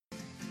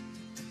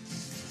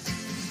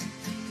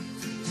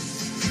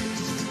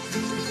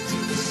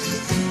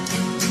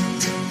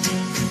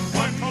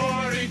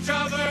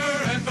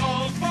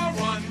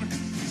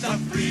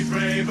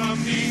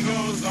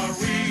amigos are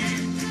we,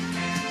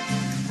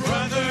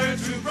 brother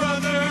to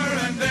brother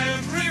and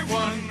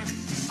everyone,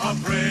 a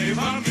brave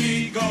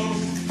amigo.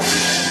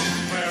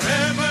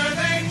 Wherever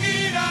they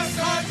need us,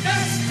 our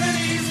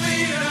destinies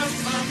lead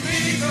us,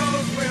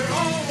 amigos, we're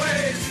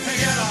always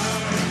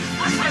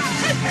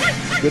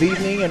together. Good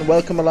evening and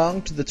welcome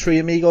along to the Three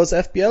Amigos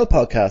FPL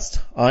podcast.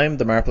 I'm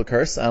the Marple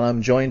Curse and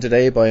I'm joined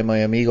today by my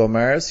amigo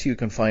Mars, who you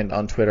can find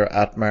on Twitter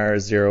at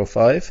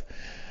Mars05,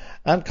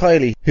 and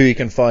Kylie, who you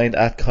can find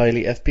at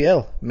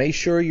KylieFPL. Make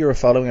sure you're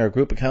following our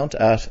group account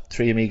at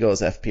Three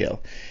Amigos FPL.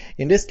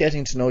 In this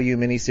Getting to Know You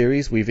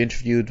mini-series, we've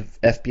interviewed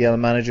FPL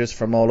managers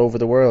from all over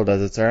the world,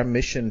 as it's our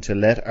mission to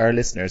let our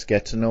listeners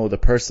get to know the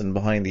person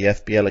behind the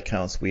FPL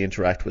accounts we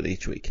interact with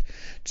each week.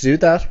 To do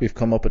that, we've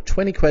come up with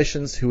 20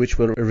 questions which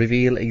will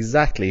reveal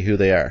exactly who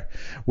they are.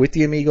 With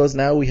the amigos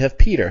now, we have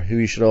Peter, who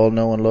you should all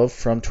know and love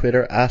from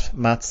Twitter at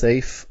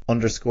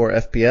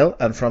MattSafe_FPL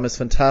and from his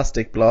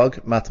fantastic blog,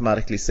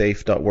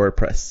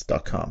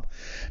 mathematicallysafe.wordpress.com.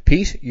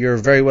 Pete, you're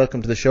very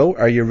welcome to the show.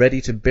 Are you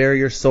ready to bare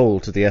your soul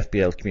to the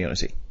FPL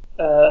community?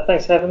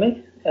 Thanks for having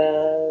me.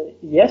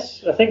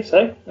 Yes, I think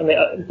so. I mean,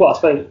 I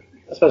suppose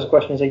the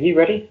question is, are you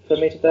ready for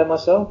me to bare my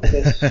soul?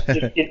 Because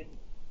you're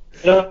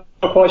not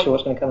quite sure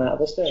what's going to come out of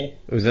this, do you?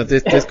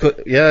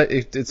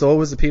 It's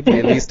always the people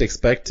you least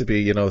expect to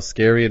be,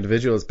 scary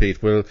individuals,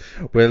 Pete. We'll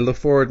look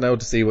forward now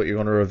to see what you're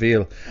going to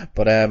reveal.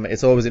 But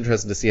it's always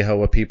interesting to see how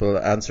what people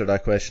answer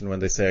that question when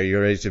they say, are you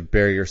ready to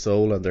bare your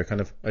soul? And they're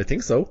kind of, I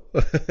think so.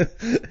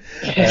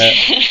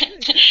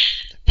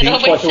 It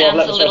always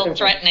sounds a little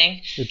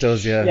threatening. It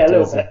does, yeah. Yeah, a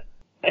little bit.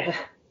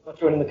 I'm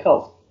joining the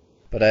cult.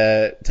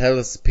 But tell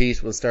us,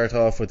 Pete, we'll start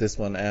off with this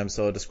one.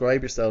 So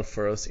describe yourself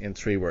for us in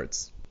 3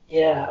 words.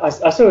 Yeah, I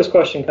saw this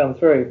question come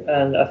through,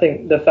 and I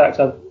think the fact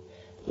I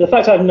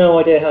have no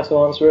idea how to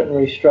answer it and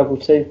really struggle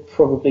to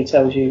probably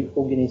tells you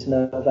all you need to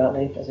know about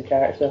me as a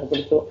character, I would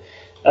have thought.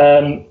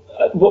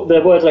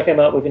 The words I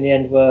came up with in the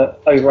end were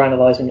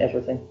overanalyzing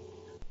everything.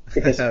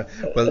 Because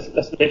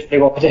that's literally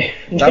what I do.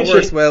 That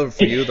works well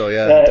for you, though.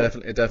 Yeah,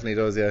 it definitely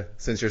does. Yeah,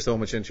 since you're so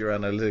much into your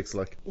analytics,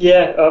 like.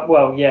 Yeah,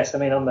 well, yes. I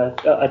mean, I'm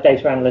a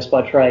data analyst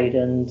by trade,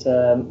 and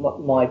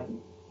my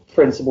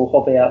principal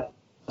hobby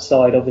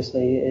outside,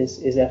 obviously, is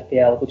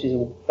FPL, which is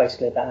all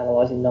basically about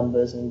analysing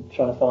numbers and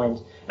trying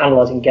to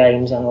analysing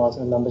games,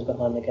 analysing the numbers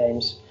behind the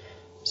games.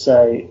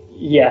 So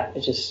yeah,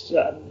 it's just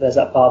there's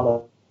that part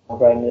of my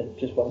brain that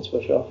just won't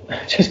switch off,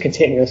 just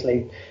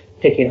continuously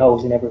picking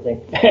holes in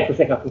everything I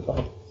can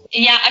find.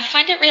 Yeah, I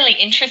find it really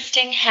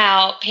interesting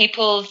how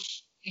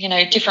people's,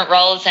 different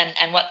roles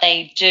and what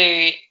they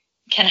do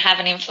can have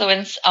an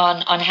influence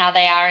on how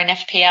they are in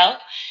FPL.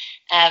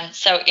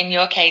 So in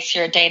your case,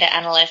 you're a data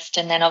analyst,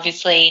 and then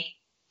obviously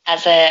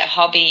as a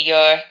hobby,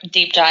 you're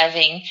deep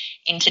diving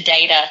into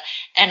data.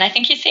 And I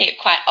think you see it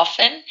quite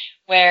often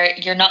where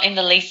you're not in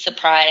the least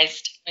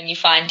surprised when you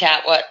find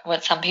out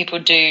what some people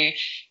do,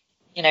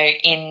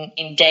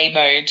 in day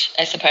mode,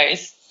 I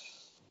suppose.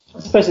 I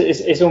suppose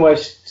it's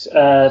almost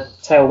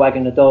tail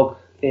wagging the dog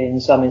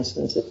in some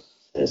instances,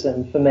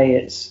 and for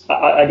me,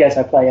 I guess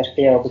I play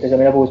FPL because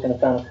I've always been a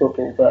fan of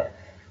football, but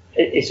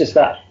it's just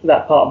that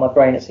part of my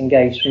brain that's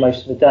engaged for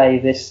most of the day.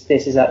 This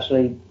is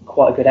actually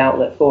quite a good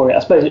outlet for it. I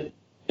suppose it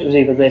was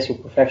either this or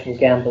professional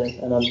gambling,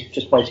 and I'm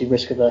just way too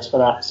risk averse for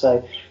that.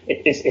 So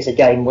it's a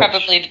game which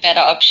probably the better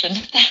option.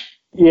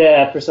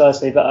 Yeah,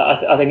 precisely. But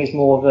I think it's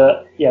more of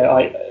a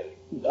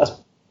I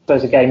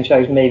suppose the game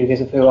chose me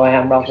because of who I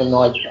am rather than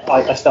I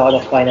started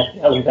off playing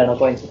FPL and then I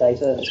got into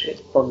data.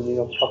 It's probably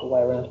the other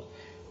way around.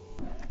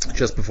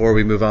 Just before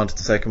we move on to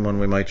the second one,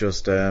 we might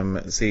just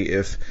see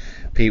if,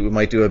 Pete, we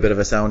might do a bit of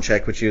a sound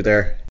check with you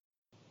there.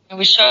 Are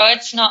we sure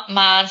it's not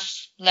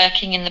Mars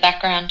lurking in the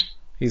background?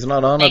 He's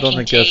not on, I don't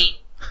think yet.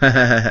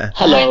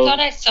 Hello. I thought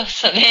I saw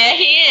something. There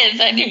he is.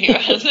 I knew he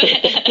was.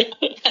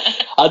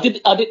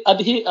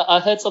 I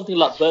heard something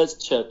like birds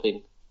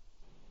chirping.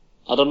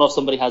 I don't know if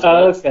somebody has.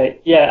 Oh,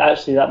 okay. Yeah,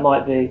 actually, that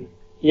might be.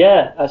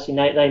 Yeah, actually,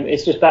 name.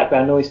 It's just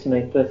background noise to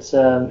me, but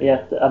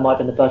yeah, that might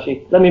have been the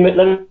budgie. Let me move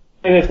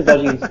the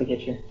budgie into the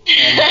kitchen.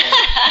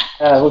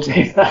 We'll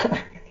do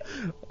that.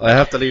 I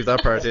have to leave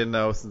that part in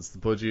now since the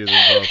budgie is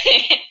involved.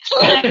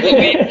 Let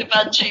me move the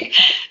budgie.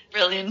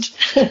 Brilliant.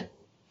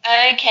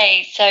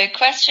 Okay, so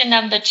question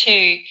number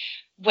 2.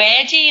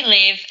 Where do you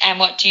live and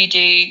what do you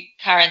do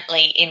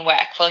currently in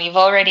work? Well, you've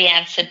already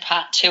answered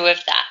part 2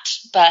 of that,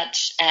 but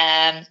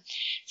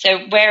so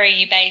where are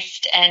you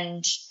based,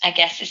 and I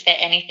guess is there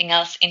anything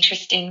else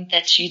interesting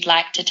that you'd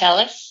like to tell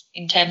us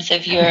in terms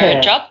of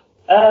your job?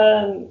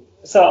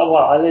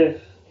 I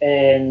live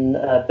in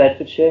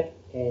Bedfordshire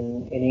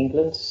in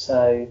England,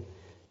 so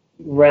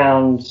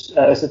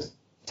it's a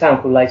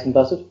town called Leighton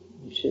Buzzard,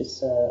 which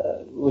was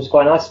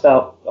quite nice.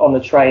 About on the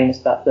train, it's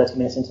about 30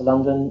 minutes into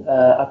London.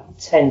 I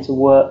tend to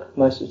work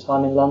most of the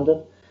time in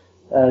London,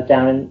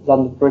 down in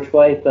London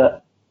Bridgeway, but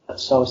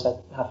so I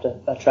also have to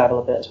travel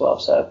a bit as well.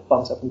 So I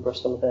find myself in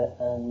Bristol a bit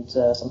and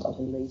sometimes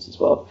in Leeds as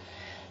well.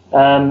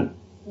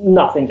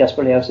 Nothing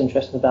desperately else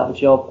interesting about the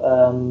job.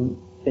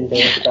 Been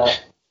doing it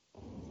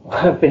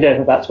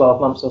for about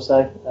 12 months or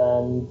so,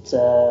 and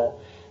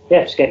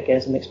yeah, just getting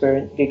some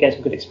experience, getting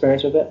some good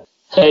experience with it.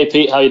 Hey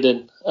Pete, how you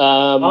doing?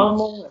 I'm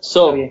all right.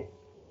 So How are you?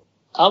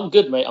 I'm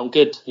good, mate. I'm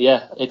good.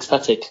 Yeah,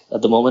 ecstatic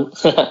at the moment.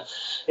 Yeah,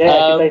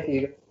 good day for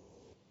you.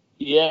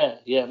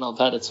 Yeah, not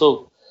bad at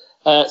all.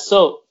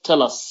 So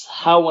tell us,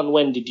 how and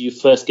when did you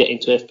first get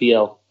into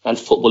FPL and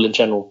football in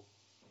general?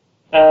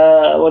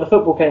 Well, the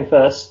football came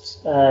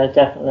first,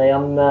 definitely.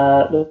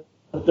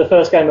 The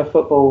first game of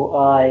football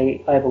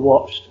I ever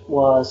watched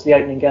was the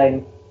opening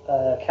game,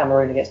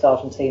 Cameroon against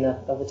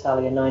Argentina of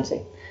Italia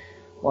 '90,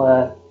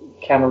 where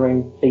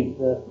Cameroon beat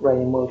the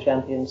reigning world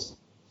champions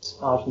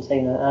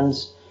Argentina, and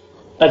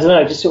I don't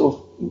know, just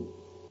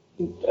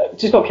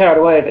got carried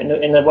away with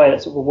it in a way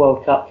that sort of a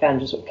World Cup can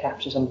just sort of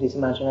capture somebody's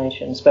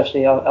imagination.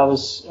 Especially, I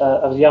was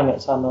young at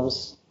the time. I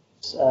was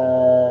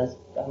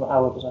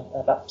how old was I?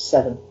 About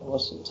 7. I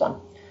was at the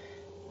time,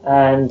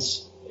 and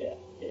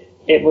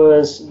it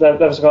was there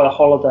was a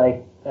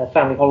holiday, a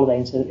family holiday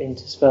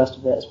interspersed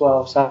with it as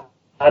well. So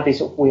I had these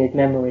sort of weird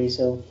memories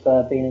of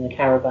being in a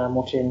caravan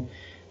watching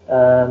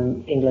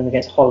England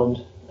against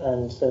Holland,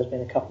 and there's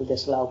been a couple of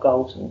disallowed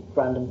goals and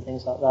random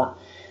things like that.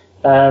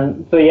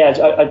 But yeah,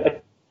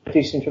 I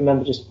do seem to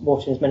remember just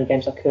watching as many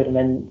games as I could, and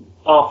then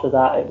after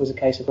that it was a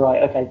case of,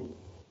 right, okay,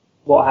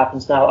 what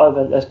happens now?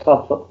 Oh, there's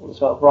club football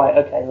as well. Right,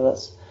 okay, well,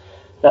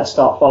 let's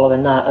start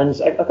following that.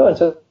 And I got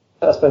into it,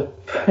 I suppose,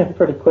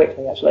 pretty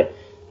quickly actually.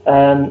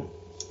 And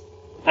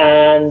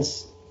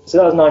so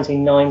that was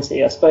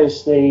 1990. I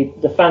suppose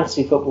the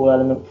fantasy football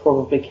element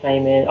probably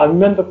came in. I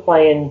remember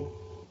playing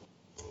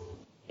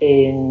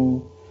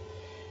in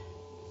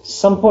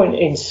some point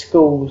in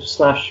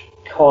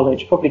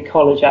school/college, probably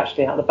college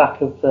actually, at the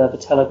back of the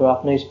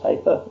Telegraph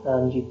newspaper,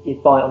 and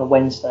you'd buy it on a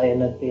Wednesday,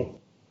 and there'd be a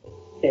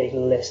big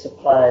list of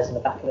players in the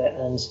back of it,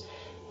 and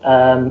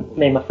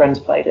me and my friends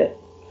played it,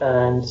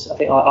 and I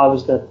think I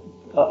was the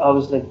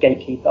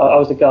gatekeeper, I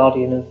was the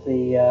guardian of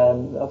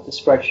the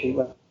spreadsheet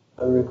where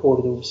we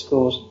recorded all the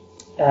scores,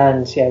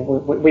 and yeah,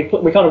 we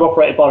kind of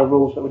operated by the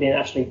rules, but we didn't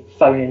actually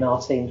phone in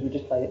our teams, we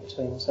just played it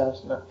between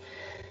ourselves and that.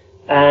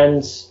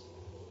 And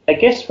I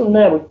guess from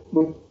there we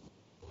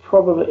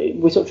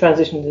sort of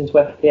transitioned into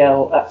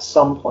FPL at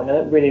some point. I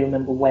don't really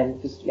remember when,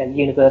 because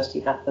university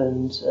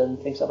happened and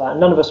things like that. And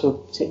none of us we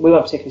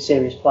weren't particularly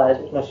serious players.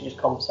 It was mostly just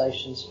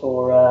conversations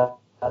for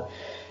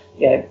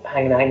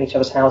hanging out in each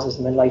other's houses,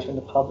 and then later in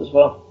the pub as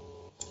well.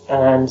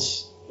 And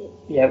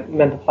I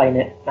remember playing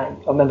it. I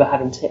remember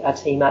having a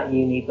team at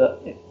uni,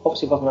 but it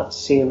obviously wasn't that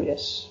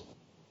serious.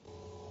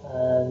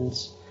 And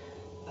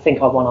I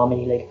think I won our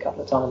mini league a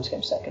couple of times,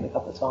 came second a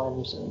couple of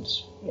times, and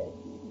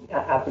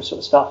average sort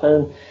of stuff.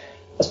 And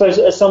I suppose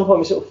at some point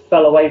we sort of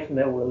fell away from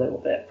it all a little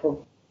bit,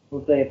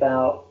 probably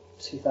about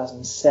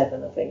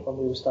 2007, I think, when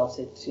we all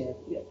started,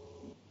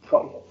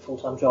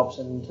 full-time jobs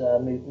and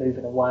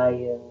moving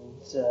away and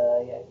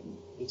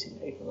meeting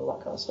people and all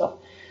that kind of stuff.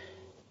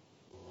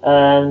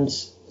 And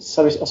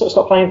so I sort of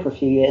stopped playing for a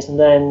few years, and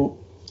then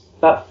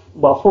about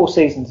 4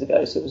 seasons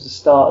ago, so it was the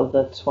start of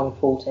the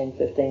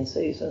 2014-15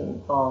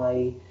 season,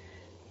 I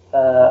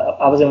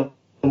was in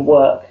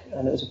work,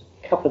 and it was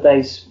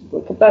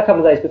about a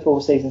couple of days before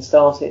the season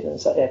started, and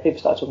so people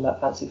started talking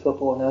about fantasy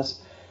football, and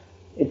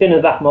it'd been in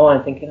the back of my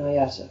mind thinking, oh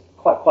yeah, so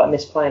quite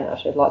miss playing it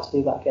actually, I'd like to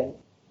do that again.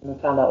 And I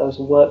found out there was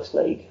a works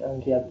league,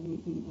 and a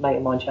mate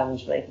of mine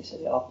challenged me. He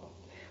said, I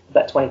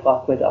bet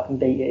 25 quid that I can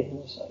beat you. And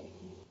I was like,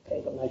 okay,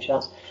 you've got no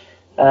chance.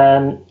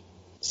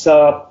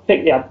 So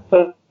I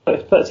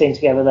put a team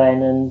together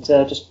then, and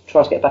just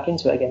tried to get back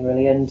into it again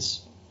really, and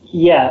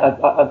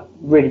I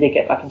really did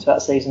get back into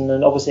that season,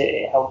 and obviously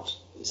it helped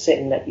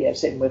sitting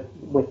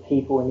with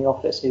people in the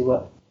office who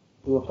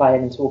were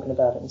playing and talking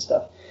about it and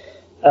stuff.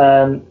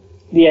 And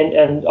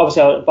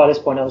obviously by this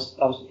point I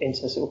was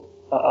into sort of,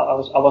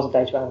 I was a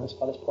data analyst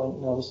by this point,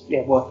 and I was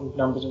working with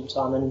numbers all the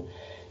time,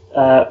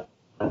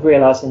 and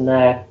realising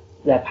their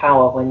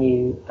power when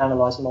you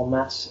analyse them en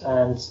masse.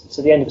 And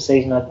so at the end of the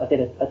season I did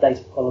a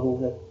data poll of all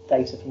the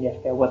data from the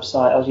FPL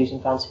website. I was using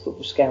Fantasy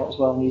Football Scout as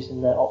well, and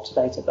using the Opta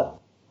data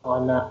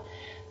behind that.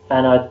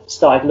 And I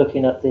started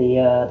looking at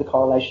the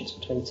correlations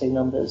between the two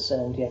numbers,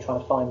 and trying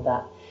to find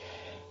that,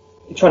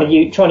 trying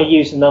to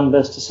use the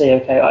numbers to see,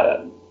 okay,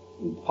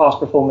 past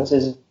performance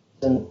isn't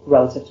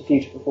relative to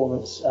future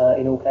performance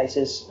in all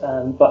cases,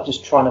 but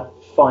just trying to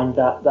find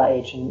that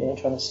edge, and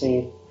trying to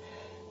see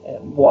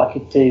what I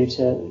could do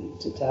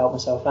to help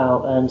myself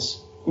out. And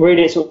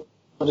really it sort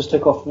of just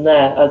took off from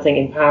there. I think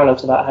in parallel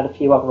to that I had a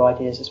few other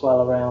ideas as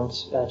well around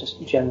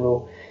just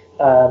general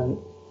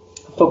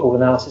football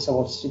analysis I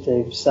wanted to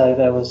do. So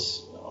there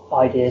was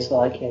ideas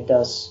like,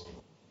 does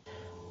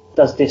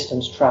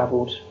distance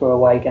travelled for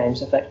away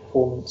games affect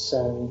performance,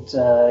 and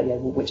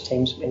which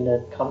teams in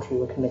the country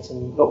were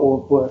committing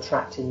or were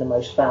attracting the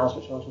most fouls,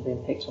 which ones were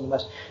being picked on the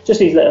most. Just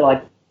these little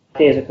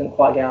ideas I couldn't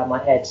quite get out of my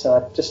head, so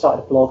I just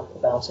started a blog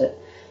about it.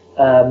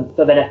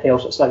 But then FPL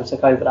sort of slowly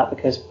took over that,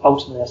 because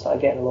ultimately I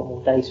started getting a lot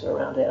more data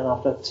around it, and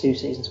after 2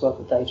 seasons worth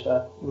of data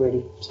I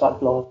really started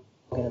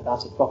blogging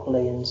about it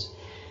properly, and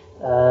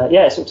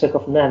it sort of took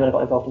off from there. And then I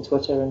got involved in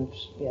Twitter, and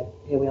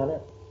here we are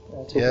now,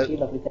 talking to you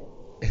lovely thing.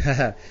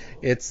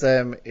 It's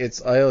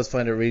I always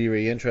find it really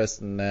really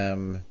interesting,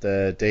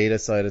 the data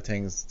side of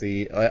things.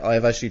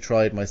 I've actually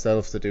tried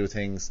myself to do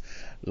things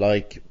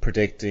like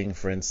predicting,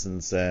 for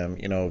instance,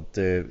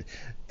 the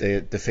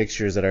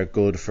fixtures that are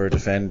good for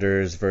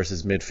defenders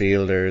versus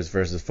midfielders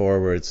versus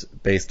forwards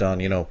based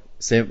on,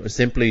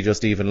 simply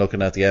just even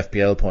looking at the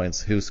FPL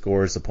points, who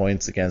scores the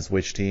points against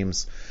which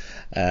teams.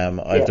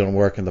 I've done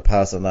work in the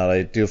past on that.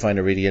 I do find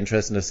it really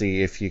interesting to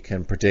see if you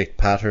can predict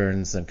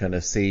patterns and kind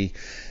of see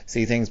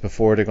things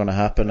before they're going to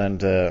happen,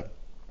 and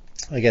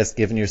I guess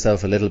giving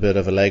yourself a little bit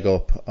of a leg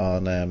up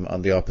on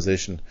the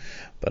opposition.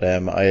 But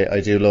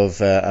I do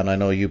love, and I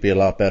know you'd be a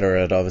lot better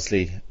at,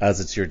 obviously, as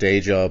it's your day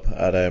job,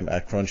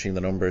 at crunching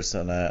the numbers,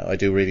 and I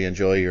do really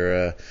enjoy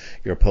your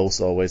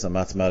posts always on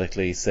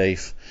Mathematically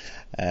Safe.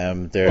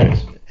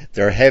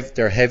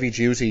 They're heavy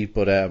duty,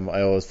 but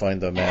I always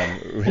find them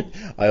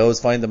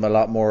a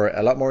lot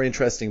more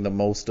interesting than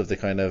most of the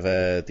kind of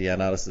the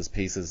analysis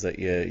pieces that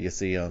you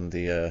see on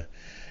the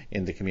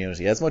in the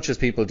community. As much as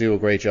people do a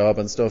great job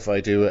and stuff,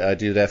 I do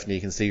definitely,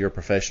 you can see your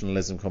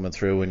professionalism coming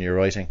through when you're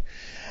writing.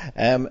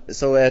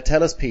 So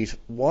tell us, Pete,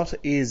 what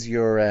is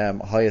your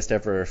highest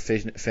ever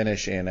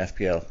finish in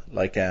FPL?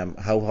 Like,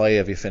 how high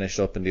have you finished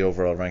up in the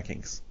overall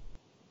rankings?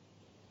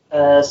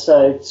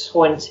 So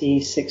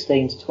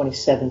 2016 to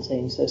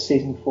 2017, so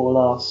season before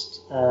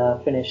last,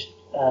 finished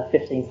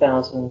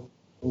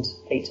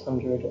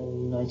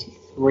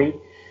 15,893.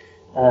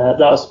 That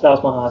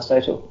was my highest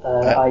total.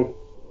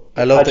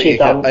 I love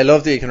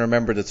that you can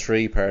remember the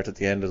 3 part at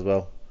the end as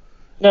well.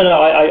 No,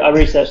 I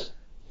researched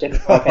it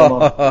before I came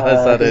on.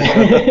 Is that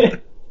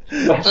it?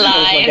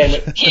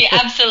 Live.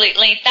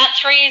 Absolutely. That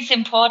 3 is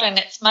important.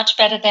 It's much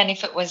better than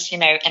if it was,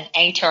 an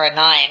 8 or a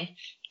 9.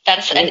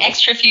 That's an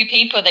extra few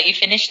people that you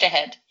finished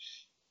ahead.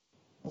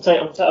 I'm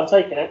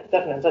taking it,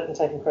 definitely. I'm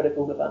taking credit for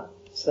all of that.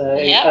 So,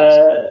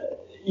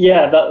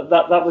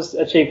 that was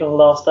achieved on the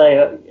last day,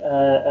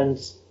 and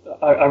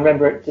I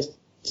remember it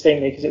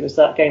distinctly because it was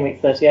that game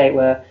week 38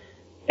 where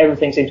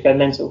everything seemed to go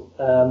mental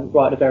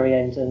right at the very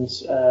end, and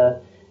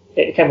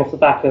it came off the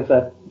back of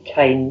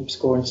Kane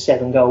scoring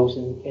 7 goals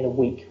in a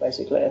week,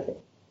 basically, I think,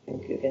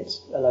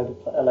 against a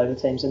load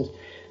of teams, and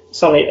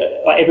suddenly,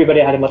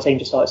 everybody I had in my team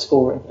just started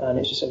scoring, and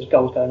it was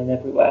goals going in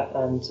everywhere.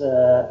 And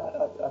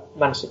I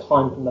managed to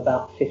climb from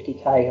about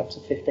 50k up to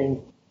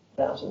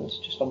 15,000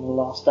 just on the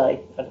last day.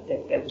 And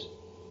it was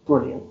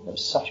brilliant. It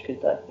was such a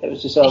good day. It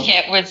was just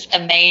it was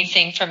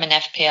amazing from an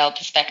FPL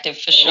perspective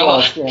for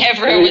sure.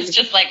 Everyone was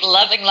just like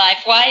loving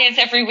life. Why is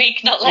every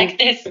week not like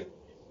this?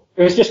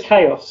 It was just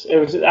chaos. It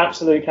was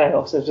absolute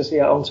chaos. It was just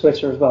on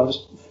Twitter as well.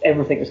 Just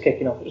everything was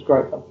kicking off. It was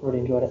great fun. Really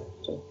enjoyed it.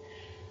 So.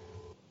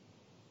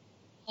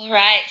 All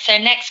right, so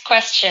next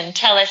question.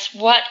 Tell us,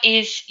 what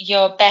is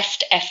your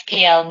best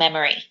FPL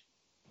memory?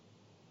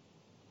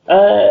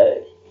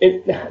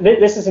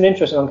 This is an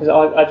interesting one because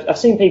I've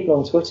seen people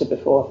on Twitter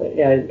before,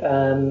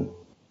 who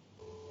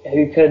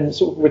can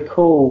sort of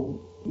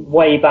recall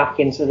way back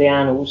into the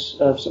annals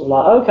of sort of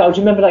like, okay, do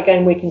you remember that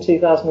game week in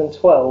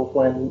 2012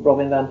 when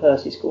Robin van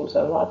Persie scored?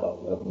 So I've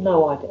got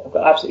no idea. I've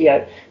got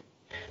absolutely,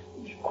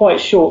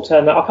 quite short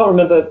term. I can't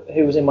remember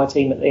who was in my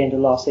team at the end of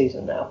last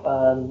season now.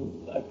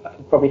 I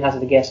could probably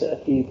hazard a guess at a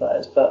few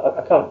players, but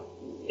I can't.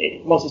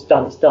 Once it's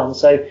done, it's done.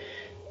 So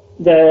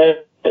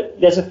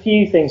there's a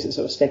few things that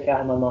sort of stick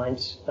out in my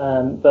mind,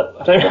 but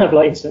I don't have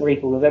instant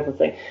recall of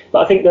everything.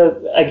 But I think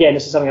again,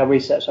 this is something I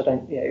researched. I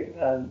don't,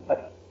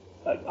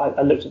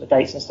 I looked at the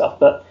dates and stuff,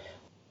 but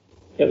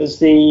it was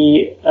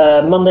the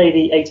Monday,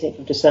 the 18th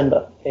of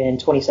December in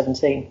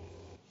 2017.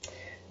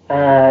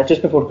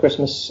 Just before the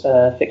Christmas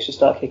fixtures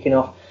started kicking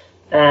off,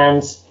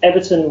 and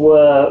Everton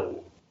were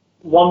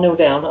 1-0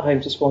 down at home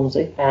to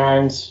Swansea,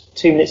 and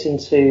 2 minutes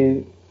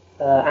into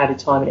added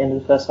time at the end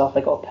of the first half,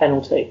 they got a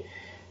penalty,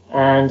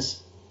 and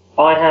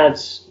I had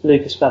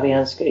Lucas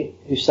Fabianski,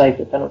 who saved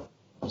the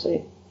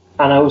penalty,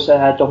 and I also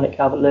had Dominic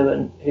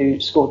Calvert-Lewin, who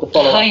scored the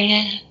follow-up. Oh,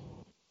 yeah.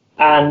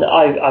 And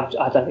I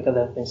don't think I've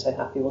ever been so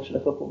happy watching a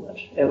football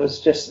match. It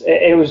was just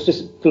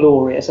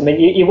glorious. I mean,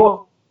 you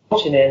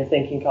watching it and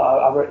thinking,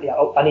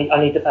 I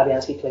need the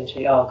Fabianski clean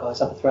sheet. Oh, God,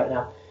 it's up a threat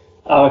now.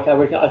 Oh, okay,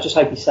 I just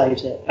hope he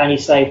saves it. And he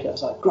saved it. I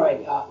was like,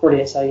 great,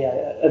 brilliant. So,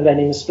 and then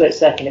in a split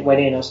second it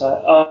went in. I was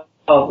like,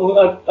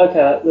 okay,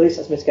 at least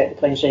let's mitigate the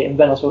clean sheet. And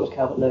then I saw it was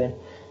Calvert-Lewin.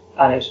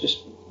 And it was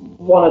just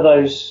one of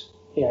those,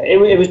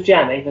 it was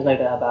jammy, there's no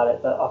doubt about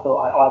it, but I thought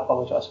I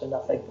apologise for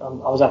nothing. I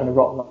was having a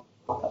rotten life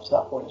up to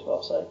that point as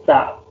well. So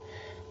that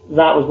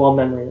was one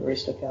memory that really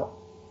stuck out.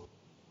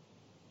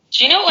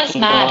 Do you know what was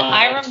mad?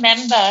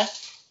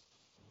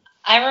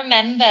 I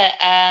remember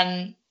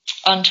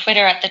on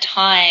Twitter at the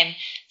time,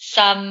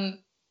 some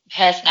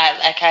person,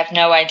 I have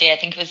no idea, I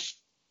think it was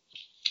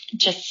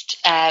just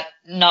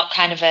not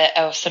kind of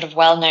a sort of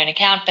well-known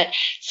account, but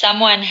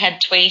someone had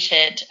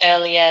tweeted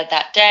earlier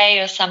that day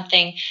or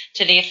something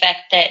to the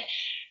effect that,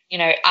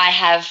 I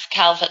have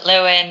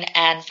Calvert-Lewin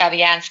and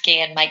Fabianski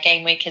and my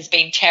game week has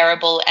been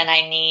terrible and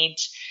I need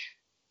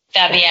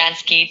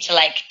Fabianski to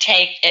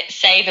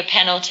save a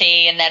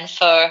penalty, and then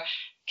for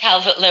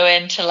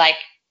Calvert-Lewin to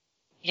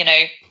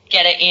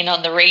get it in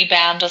on the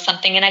rebound or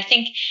something. And I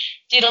think,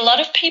 did a lot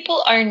of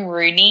people own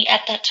Rooney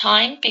at that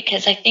time?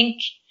 Because I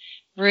think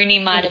Rooney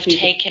might have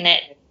taken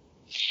it.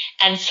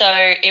 And so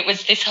it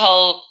was this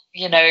whole,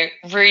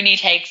 Rooney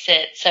takes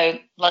it, so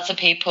lots of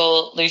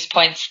people lose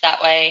points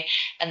that way.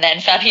 And then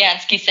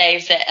Fabianski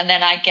saves it, and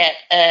then I get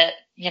a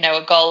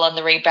goal on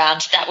the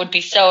rebound. That would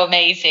be so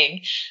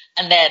amazing.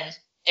 And then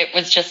it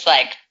was just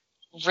like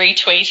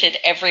retweeted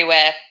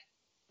everywhere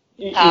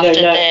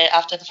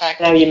after the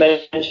fact. Now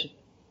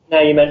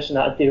you mention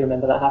that, I do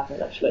remember that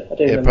happening, actually. I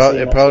do remember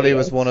it probably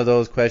was one of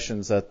those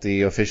questions that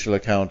the official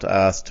account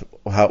asked,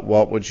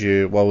 what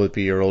would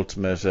be your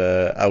ultimate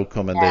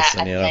outcome in this?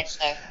 And,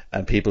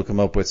 and people come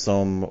up with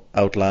some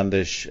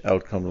outlandish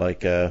outcome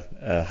like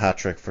a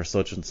hat-trick for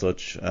such and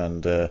such,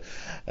 and a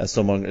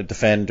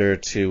defender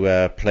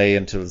to play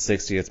until the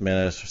 60th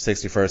minute,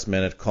 61st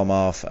minute, come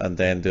off, and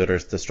then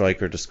the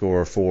striker to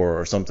score 4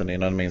 or something, you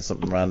know what I mean,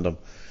 something random.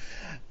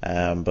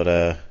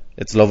 But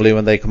it's lovely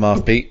when they come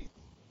off, Pete.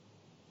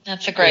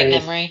 That's a great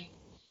memory.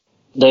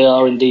 They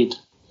are indeed.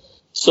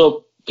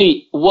 So,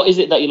 Pete, what is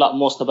it that you like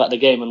most about the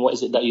game, and what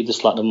is it that you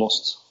dislike the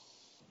most?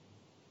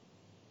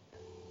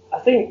 I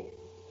think,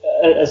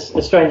 as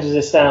strange as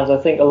this sounds, I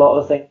think a lot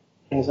of the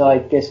things I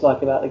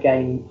dislike about the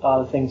game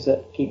are the things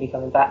that keep me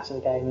coming back to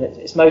the game. And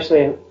it's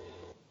mostly,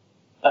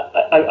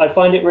 I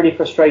find it really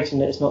frustrating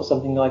that it's not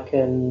something I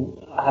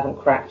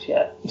haven't cracked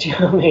yet. Do you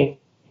know what I mean?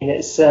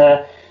 It's,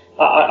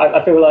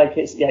 I feel like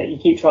it's, you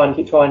keep trying,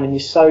 and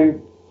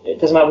it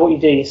doesn't matter what you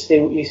do,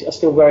 you are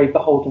still very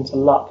beholden to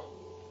luck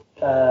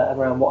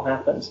around what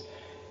happens,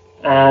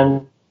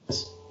 and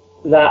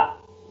that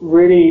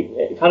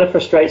really kind of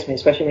frustrates me,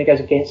 especially when it goes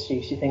against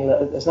you. So you think,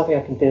 look, there's nothing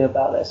I can do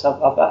about this.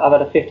 I've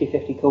had a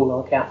 50-50 call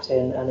on a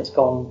captain, and it's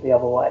gone the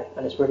other way,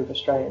 and it's really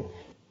frustrating.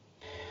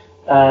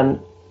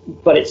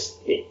 But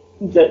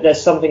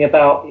there's something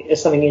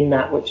in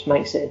that which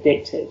makes it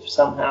addictive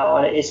somehow,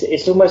 and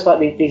it's almost like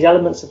these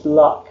elements of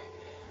luck,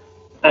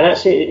 and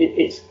actually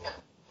it's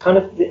kind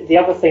of the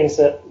other things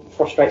that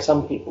frustrate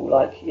some people,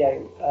 like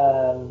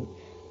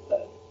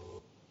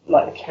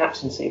like the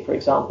captaincy, for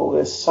example.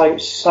 There's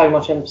so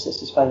much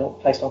emphasis is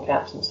placed on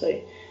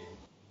captaincy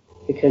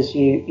because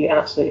you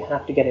absolutely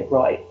have to get it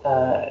right.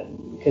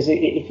 Because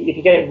if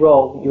you get it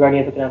wrong, you're only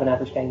ever going to have an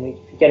average game week.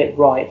 If you get it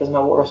right, it doesn't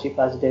matter what the rest of your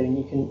players are doing.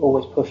 You can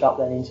always push up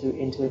then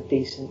into a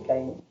decent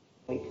game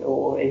week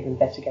or even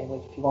better game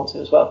week if you want to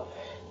as well.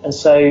 And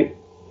so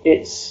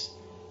it's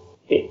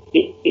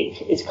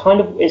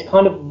kind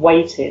of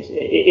weighted.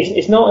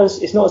 It's not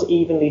as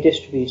evenly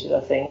distributed,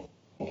 I think,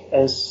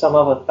 as some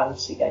other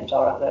fantasy games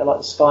are out there. Like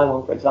the Sky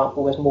one, for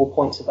example, there's more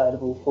points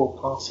available for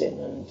passing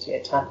and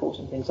tackles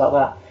and things like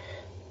that.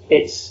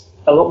 It's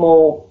a lot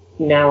more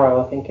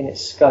narrow, I think, in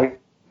its scope.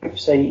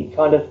 So you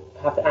kind of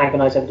have to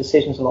agonise over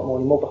decisions a lot more.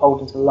 You're more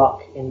beholden to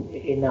luck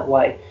in that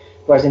way.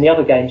 Whereas in the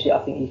other games, I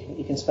think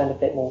you can spend a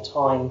bit more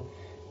time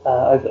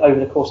over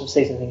the course of the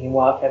season thinking,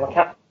 well, okay, my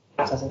captain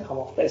hasn't come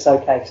off, but it's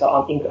okay because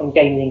I'm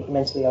gaining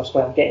incrementally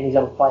elsewhere. I'm getting these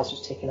other players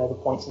just ticking over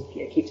points and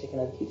keep ticking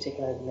over.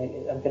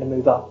 I'm going to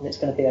move up, and it's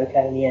going to be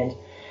okay in the end.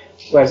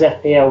 Whereas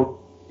FPL,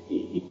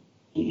 you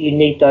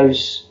need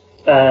those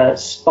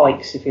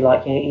spikes, if you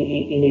like. You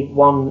need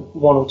one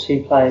or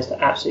two players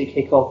to absolutely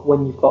kick off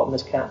when you've got them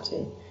as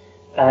captain,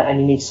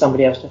 and you need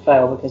somebody else to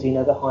fail because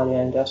they're highly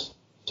owned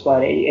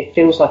elsewhere. It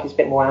feels like it's a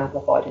bit more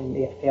amplified in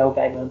the FPL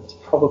game, and it's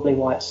probably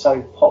why it's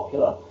so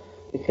popular.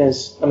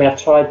 Because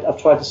I've tried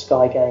the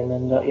Sky game,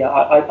 and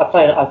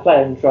I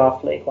play in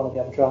Draft League, one of the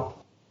other draft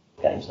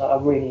games. And I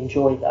really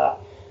enjoyed that,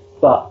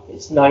 but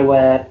it's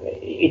nowhere.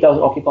 It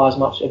doesn't occupy as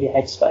much of your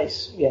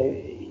headspace,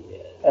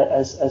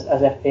 as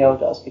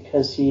FPL does,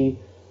 because you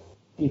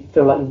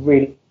feel like you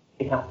really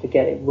have to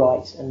get it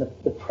right, and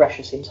the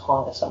pressure seems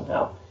higher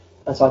somehow.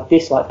 And so I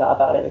dislike that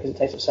about it because it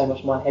takes up so much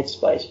of my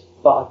headspace,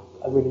 but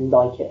I really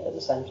like it at the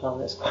same time.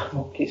 That's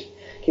what keeps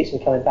me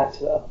coming back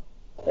to it,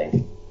 I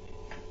think.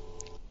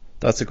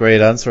 That's a great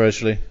answer,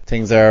 actually.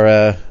 Things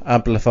are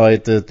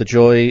amplified. The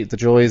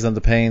joys and the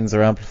pains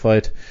are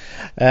amplified.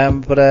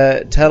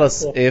 But tell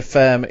us,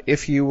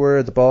 if you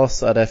were the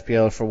boss at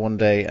FPL for one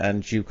day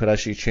and you could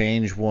actually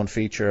change one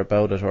feature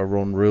about it or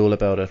one rule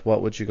about it,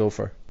 what would you go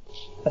for?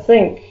 I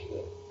think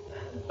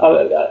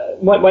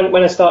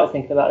when I started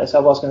thinking about this, I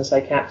was going to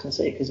say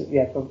captaincy because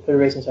for the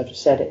reasons I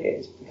just said, it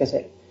is because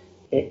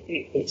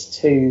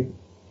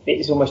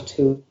it's almost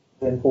too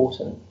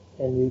important.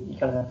 And you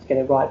kind of have to get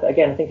it right. But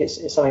again, I think it's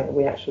something that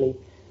we actually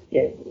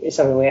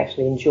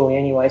enjoy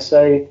anyway.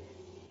 So,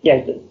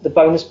 the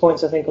bonus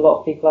points, I think a lot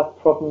of people have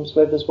problems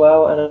with as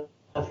well. And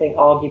I think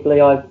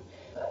arguably,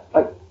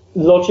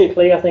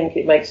 logically, I think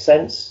it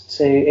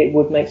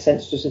would make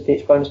sense just to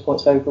ditch bonus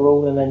points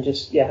overall, and then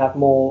just have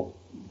more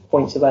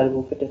points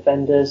available for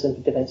defenders and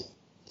for defensive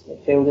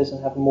midfielders,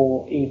 and have a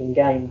more even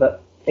game.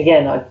 But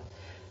again,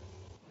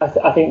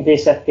 I think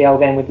this FPL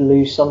game would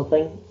lose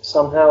something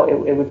somehow.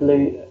 It would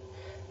lose.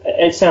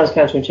 It sounds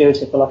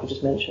counterintuitive, but like I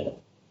just mentioned,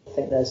 I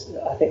think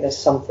there's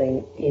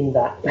something in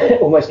that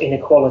almost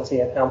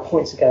inequality of how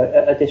points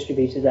are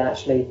distributed that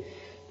actually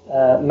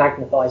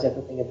magnifies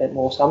everything a bit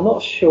more. So I'm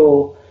not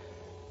sure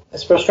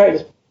as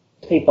frustrated as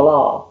people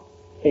are,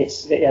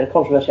 it's the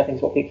controversy I think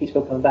is what keeps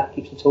people coming back,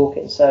 keeps them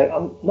talking. So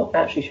I'm not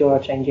actually sure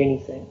I'll change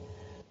anything,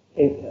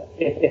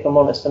 if I'm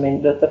honest. I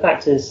mean, the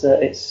fact is that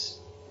there's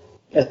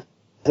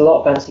a lot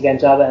of fantasy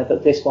games out there,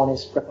 but this one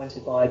is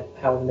frequented by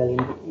however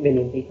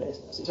million people it is.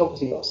 So it's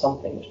obviously got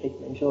something which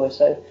people enjoy.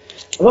 So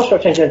I'm not sure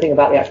I'll change anything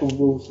about the actual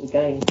rules of the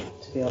game,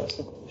 to be honest.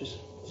 I'll just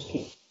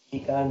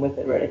keep going with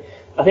it, really.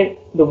 I think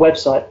the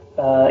website,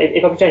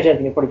 if I could change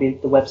anything, it'd probably be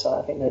the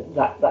website. I think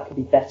that could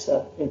be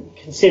better,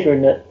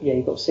 considering that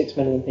you've got 6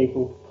 million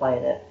people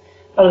playing it.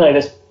 I don't know,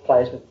 there's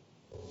players with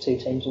 2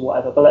 teams or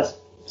whatever, but let's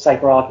say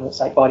for argument's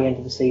sake, by the end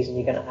of the season,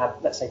 you're going to have,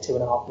 let's say,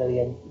 2.5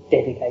 million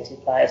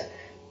dedicated players.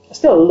 There's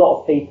still a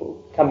lot of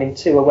people coming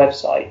to a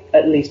website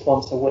at least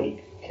once a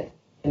week,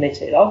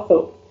 committed. I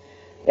thought,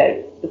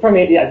 the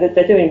Premier,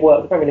 they're doing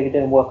work. The Premier League are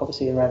doing work,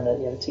 obviously, around the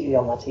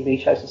online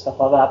TV shows and stuff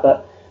like that.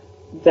 But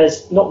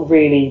there's not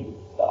really.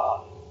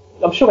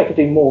 I'm sure they could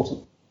do more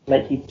to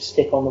make you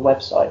stick on the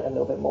website a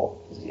little bit more.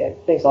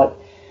 Things like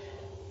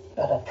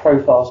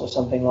profiles or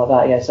something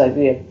like that. So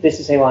this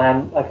is who I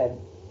am. Okay,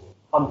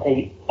 I'm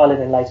Pete. I live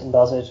in Leighton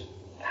Buzzard.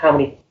 How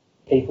many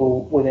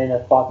people within a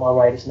 5-mile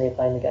radius of me are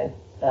playing the game?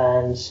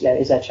 And is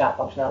there chat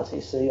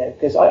functionality? So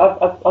because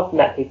I've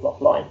met people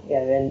offline,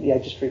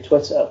 and just through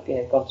Twitter,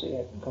 gone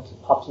to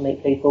pubs and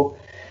meet people,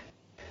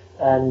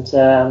 and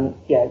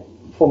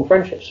form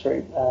friendships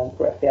through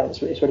FPL.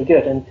 It's really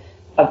good, and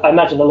I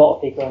imagine a lot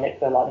of people are in it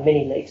for like the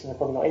mini leagues, and they're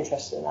probably not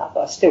interested in that.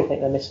 But I still think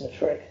they're missing a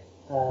trick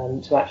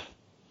to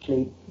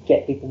actually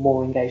get people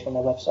more engaged on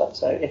their website.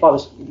 So if I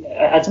was,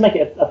 and to make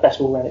it a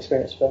better all-round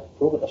experience for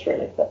all of us,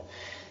 really. But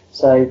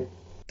so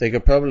they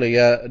could probably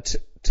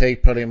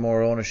take probably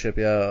more ownership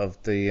of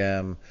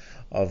the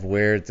of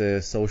where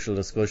the social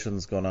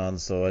discussion's going on,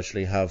 so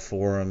actually have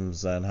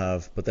forums and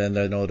but then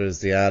I know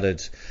there's the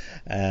added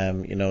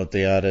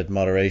the added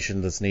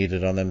moderation that's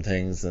needed on them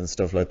things and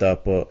stuff like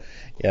that, but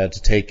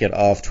to take it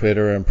off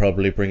Twitter and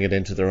probably bring it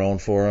into their own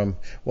forum.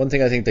 One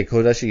thing I think they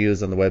could actually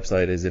use on the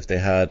website is if they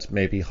had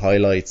maybe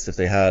highlights, if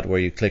they had where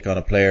you click on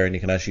a player and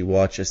you can actually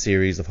watch a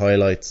series of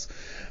highlights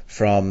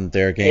from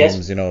their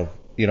games. Yes.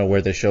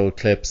 Where they show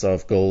clips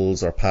of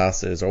goals or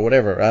passes or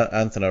whatever,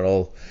 anything at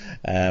all.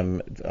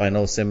 I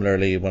know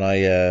similarly when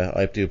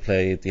I do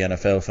play the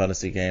NFL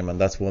fantasy game,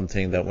 and that's one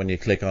thing that when you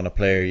click on a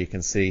player you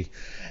can see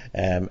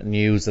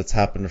news that's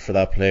happened for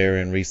that player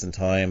in recent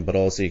time, but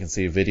also you can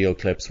see video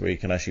clips where you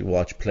can actually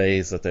watch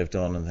plays that they've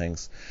done and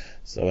things.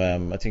 So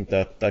I think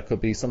that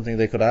could be something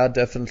they could add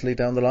definitely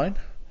down the line.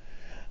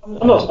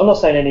 I'm not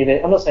saying any of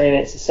it. I'm not saying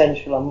it's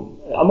essential.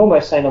 I'm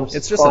almost saying I'm surprised.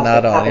 It's just an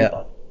add-on,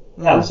 yeah.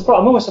 I'm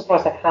almost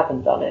surprised they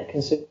haven't done it,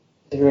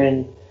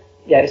 considering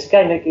it's a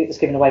game that's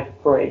given away for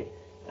free,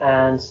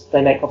 and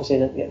they make obviously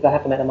they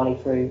have to make their money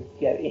through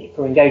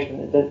for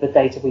engagement. The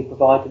data we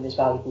provide them is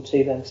valuable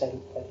to them, so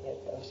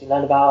they obviously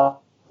learn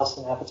about us,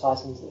 and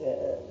advertising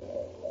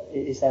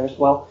is there as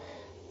well.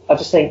 I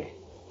just think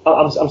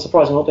I'm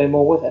surprised they're not doing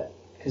more with it,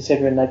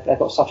 considering they've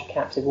got such a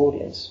captive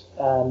audience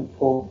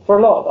for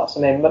a lot of us. I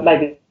mean,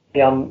 maybe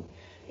I'm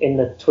in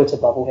the Twitter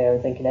bubble here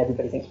and thinking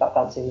everybody thinks about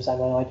fantasy in the same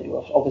way I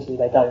do. Obviously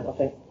they don't.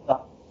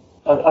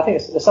 I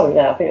think there's something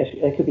there. I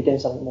think they could be doing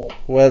something more.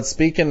 Well,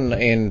 speaking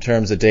in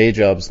terms of day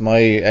jobs, my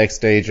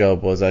ex-day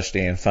job was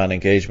actually in fan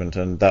engagement,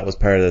 and that was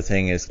part of the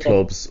thing, is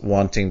clubs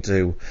wanting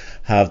to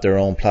have their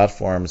own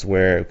platforms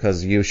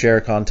because you share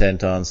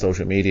content on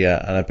social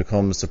media and it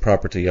becomes the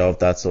property of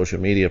that social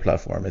media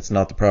platform. It's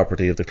not the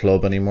property of the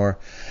club anymore.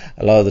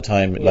 A lot of the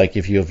time, like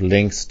if you have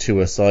links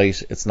to a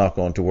site, it's not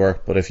going to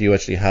work. But if you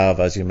actually have,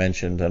 as you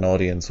mentioned, an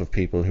audience of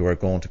people who are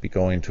going to be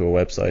going to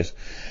a website,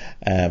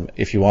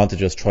 if you want to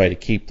just try to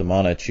keep them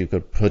on it, you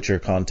could put your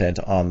content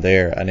on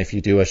there, and if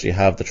you do actually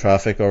have the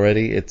traffic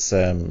already, it's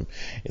kind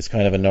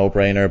of a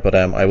no-brainer. But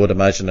I would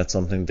imagine it's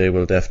something they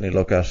will definitely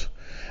look at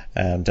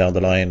down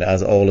the line,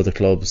 as all of the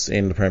clubs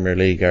in the Premier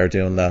League are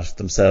doing that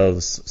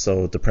themselves,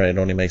 so it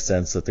only makes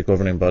sense that the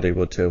governing body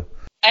would too.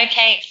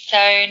 Okay, so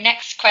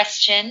next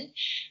question.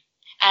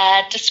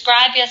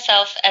 Describe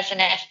yourself as an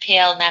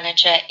FPL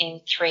manager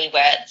in 3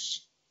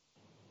 words.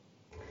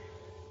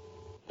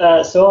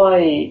 So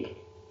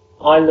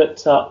I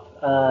looked up.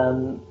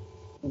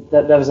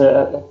 There was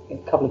a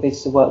couple of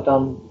pieces of work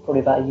done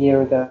probably about a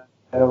year ago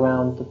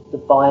around the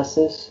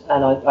biases,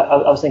 and I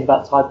was thinking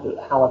about the type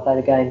of how I play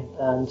the game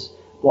and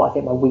what I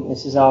think my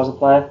weaknesses are as a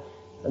player.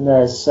 And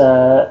there's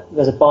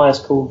a bias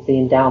called the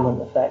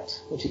endowment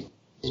effect, which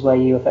is where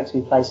you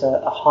effectively place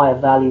a higher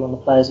value on the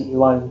players that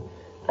you own,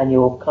 and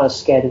you're kind of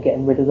scared of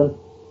getting rid of them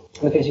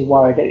because you're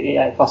worried that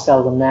if I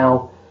sell them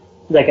now,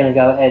 they're going to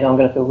go ahead. I'm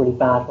going to feel really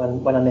bad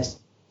when I miss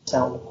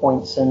out on the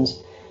points. And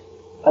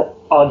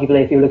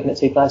arguably, if you're looking at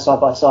 2 players side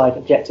by side,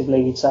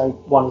 objectively, you'd say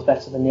one is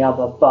better than the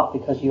other. But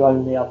because you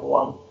own the other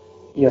one,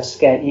 you're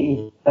scared.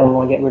 You don't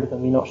want to get rid of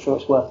them. You're not sure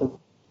it's worth the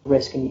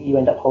risk, and you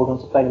end up holding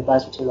on to playing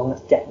players for too long.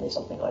 That's definitely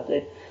something I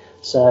do.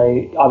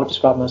 So I would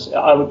describe myself.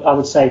 I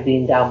would say the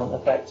endowment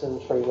effect are the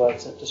 3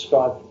 words that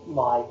describe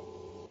my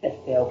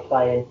FPL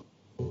playing.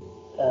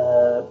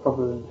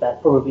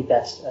 Probably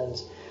best, and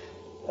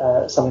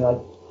something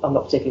I'm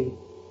not particularly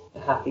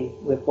happy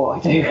with what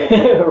I do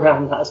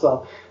around that as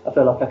well. I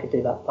feel like I could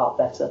do that part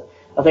better.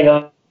 I think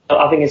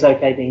it's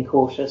okay being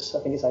cautious.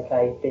 I think it's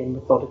okay being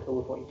methodical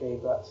with what you do,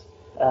 but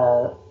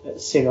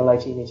sooner or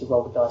later you need to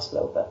roll the dice a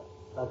little bit.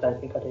 I don't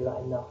think I do that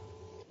enough,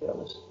 to be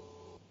honest.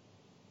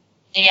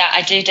 Yeah,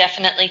 I do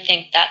definitely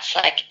think that's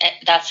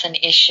an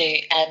issue,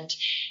 and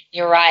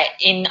you're right.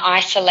 In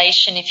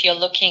isolation, if you're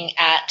looking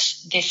at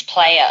this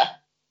player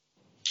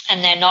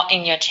and they're not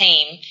in your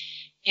team,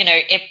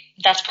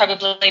 that's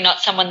probably not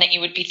someone that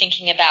you would be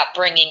thinking about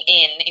bringing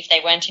in if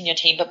they weren't in your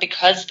team. But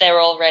because they're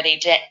already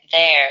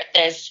there,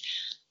 there's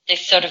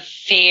this sort of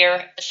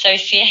fear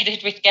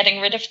associated with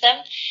getting rid of them,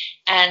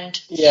 and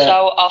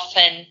so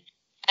often,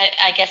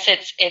 I guess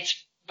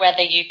it's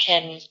whether you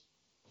can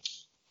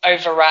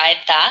override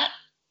that.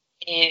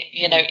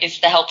 Is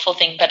the helpful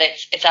thing, but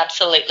it's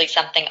absolutely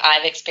something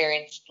I've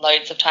experienced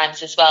loads of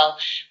times as well,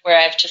 where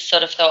I've just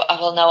sort of thought, oh,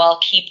 well, no, I'll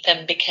keep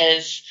them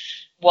because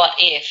what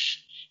if?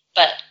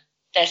 But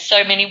there's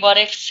so many what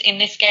ifs in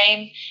this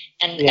game,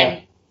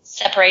 and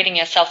separating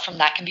yourself from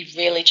that can be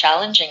really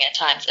challenging at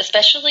times,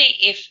 especially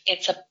if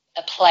it's a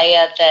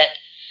player that,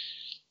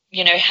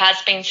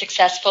 has been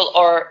successful,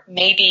 or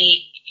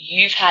maybe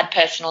you've had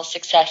personal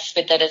success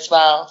with it as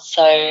well.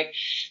 So,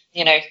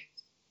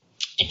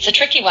 it's a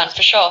tricky one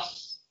for sure.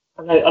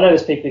 I know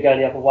there's people who go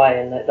the other way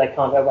and they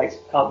can't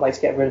wait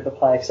to get rid of a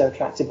player because they're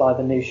attracted by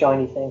the new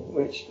shiny thing,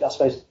 which I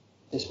suppose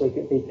this week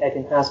would be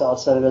Eden Hazard.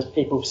 So there's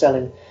people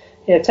selling,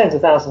 tens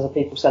of thousands of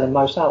people selling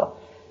Mo Salah.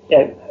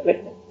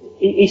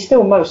 He's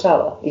still Mo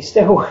Salah. He's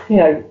still,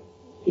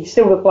 he's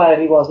still the player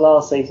he was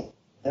last season,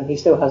 and he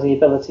still has the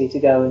ability to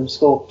go and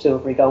score 2 or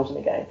 3 goals in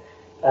a game.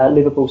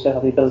 Liverpool still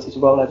have the ability to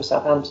roll over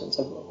Southampton,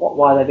 so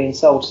why are they being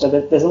sold? So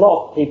there's a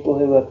lot of people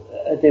who are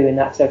doing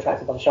that because they're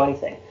attracted by the shiny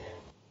thing.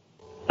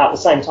 At the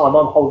same time,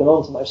 I'm holding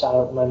on to Mo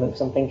Salah at the moment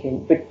because I'm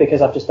thinking,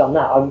 because I've just done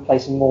that, I'm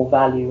placing more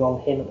value on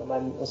him at the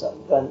moment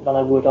than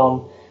I would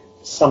on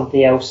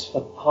somebody else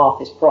for half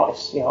his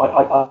price.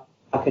 I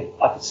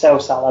could sell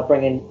Salah,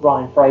 bring in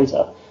Ryan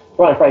Fraser.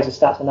 Ryan Fraser's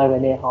stats are nowhere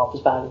near half as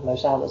bad as Mo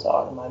Salah's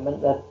are at the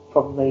moment. They're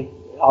probably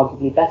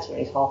arguably better, and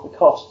he's half the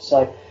cost.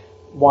 So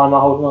why am I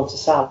holding on to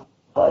Salah?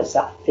 It's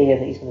that fear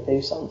that he's going to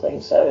do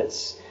something. So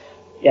it's,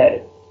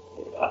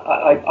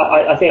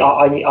 I think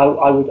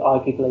I would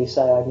arguably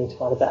say I need to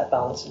find a better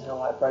balance in how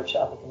I approach it.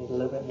 I think I need a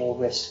little bit more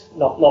risk,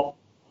 not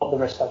the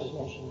risk I just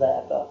mentioned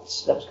there, but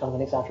that was kind of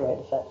an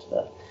exaggerated effect.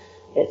 But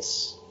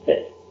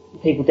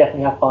people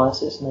definitely have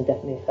biases, and they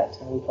definitely affect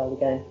how we play the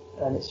game,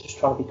 and it's just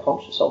trying to be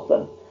conscious of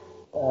them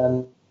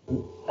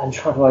and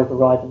trying to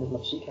override them as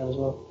much as you can as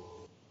well.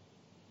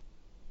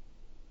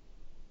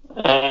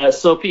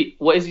 So Pete,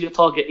 what is your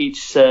target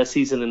each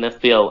season in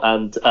FPL,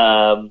 and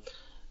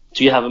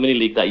do you have a mini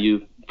league that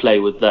you play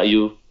with that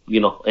you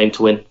aim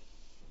to win?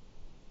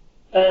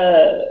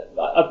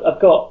 I've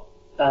got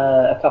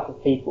a couple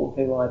of people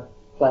who I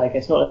play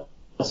against, not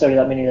necessarily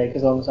that mini league.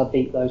 As long as I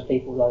beat those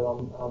people, though,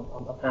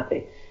 I'm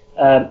happy.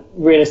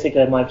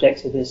 Realistically, my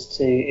objective is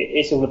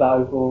it's all about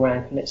overall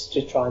rank, and it's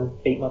to try and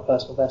beat my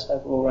personal best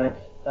overall rank.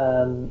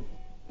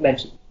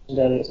 Mentioned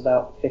earlier, it's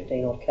about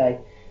 15 odd K.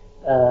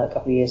 A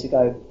couple of years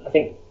ago, I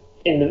think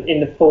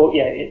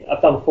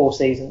I've done 4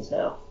 seasons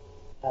now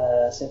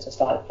since I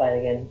started playing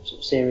again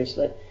sort of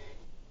seriously.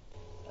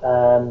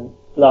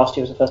 Last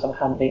year was the first time I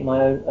hadn't beaten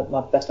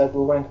my best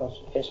overall rank. I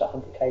finished at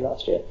 100k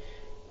last year,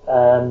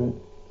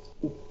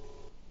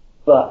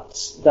 but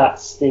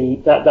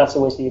that's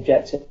always the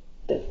objective.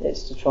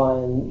 It's to try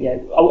and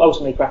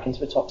ultimately crack into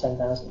the top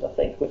 10,000. I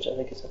think, which I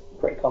think is a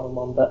pretty common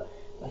one. But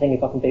I think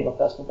if I can beat my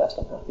personal best,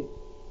 I'm happy.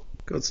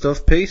 Good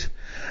stuff, Pete.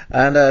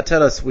 And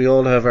tell us, we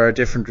all have our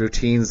different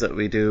routines that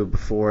we do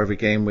before every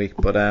game week,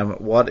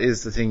 but what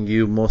is the thing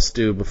you must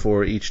do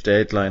before each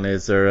deadline?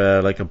 Is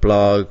there like a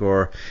blog,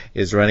 or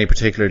is there any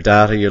particular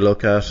data you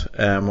look at,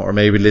 or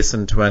maybe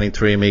listen to any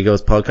Three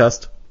Amigos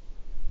podcast?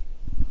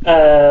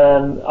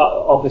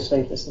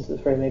 Obviously listen to the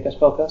Three Amigos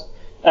podcast.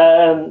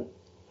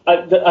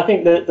 I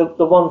think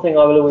the one thing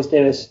I will always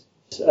do is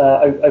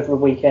over a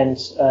weekend,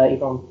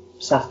 either on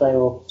Saturday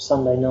or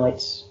Sunday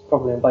nights,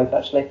 probably on both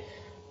actually,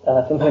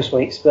 for most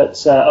weeks,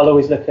 but I'll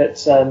always look at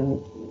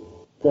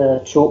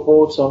the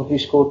chalkboards on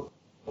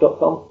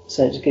whoscored.com,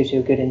 so it just gives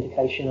you a good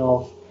indication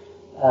of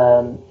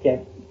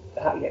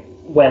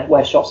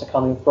where shots are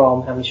coming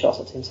from, how many shots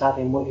the team's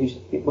having,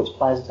 which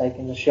players are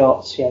taking the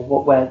shots,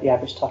 where the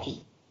average touches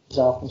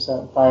are from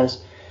certain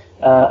players.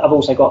 I've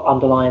also got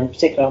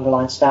particular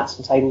underlying stats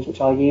and tables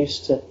which I use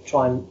to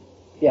try and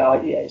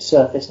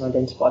surface and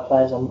identify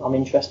players I'm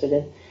interested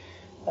in.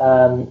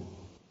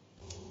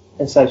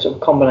 And so sort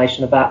of a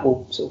combination of that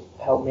will sort of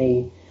help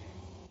me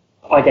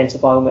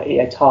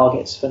identify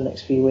targets for the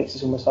next few weeks.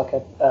 It's almost like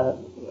a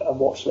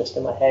watch list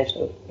in my head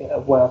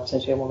of where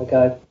potentially I want to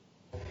go.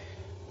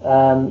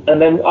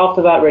 And then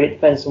after that, really it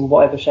depends on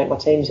whatever shape my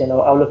team's in.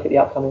 I'll look at the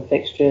upcoming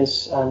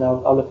fixtures, and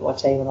I'll look at my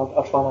team, and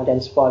I'll try and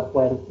identify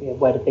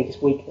where the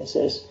biggest weakness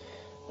is,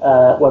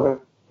 whether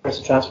it's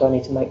a transfer I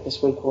need to make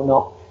this week or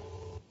not.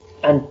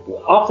 And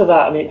after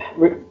that, I mean,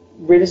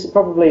 realistically,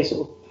 probably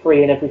sort of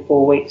 3 in every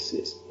 4 weeks,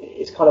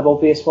 it's kind of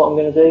obvious what I'm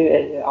going to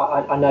do.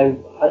 I know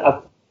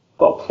I've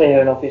got a clear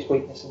and obvious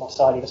weakness on my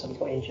side. Either somebody's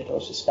got injured or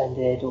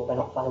suspended or they're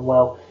not playing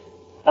well.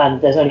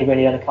 And there's only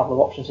really a couple of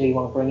options who you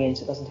want to bring in,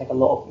 so it doesn't take a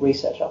lot of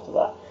research after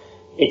that.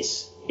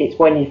 It's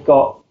when you've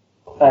got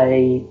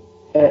a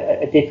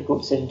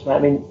difficult decision to make. I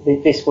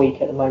mean, this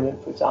week at the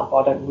moment, for example,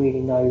 I don't really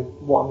know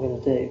what I'm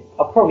going to do.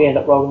 I'll probably end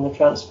up rolling the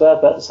transfer,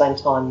 but at the same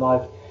time,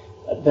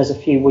 there's a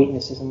few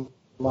weaknesses in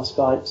my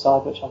side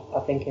which I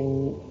think I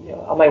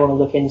may want to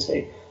look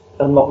into.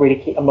 I'm not really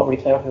clear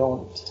on who I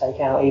want to take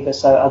out either.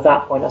 So at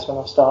that point, that's when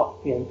I'll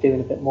start doing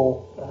a bit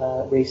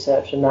more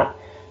research, and that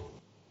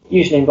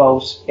usually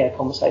involves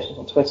conversations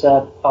on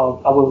Twitter.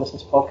 I will listen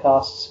to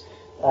podcasts.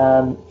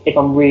 If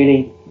I'm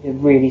really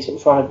sort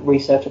of trying to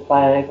research a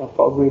player, if I've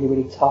got a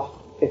really tough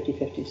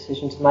 50-50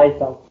 decision to make,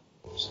 I'll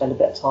spend a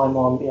bit of time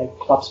on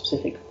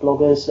club-specific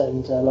bloggers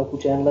and local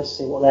journalists,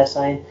 see what they're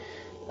saying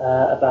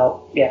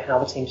about how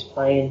the team's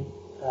playing.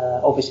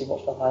 Obviously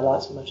watch the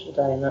highlights and match of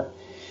the day and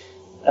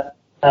that.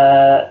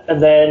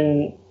 And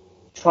then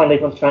try and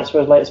leave on the transfer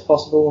as late as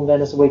possible, and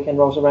then as the weekend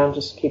rolls around,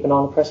 just keep an eye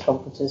on the press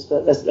conferences.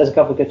 But there's a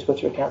couple of good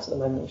Twitter accounts at the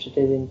moment which are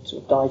doing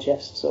sort of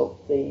digests of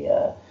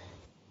the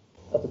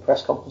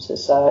press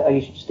conferences, so I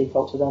usually just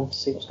default to them to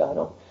see what's going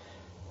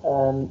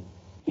on.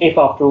 If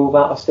after all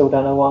that I still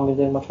don't know what I'm going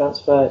to do in my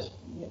transfer, it's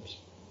just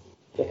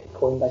flick a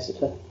coin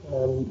basically,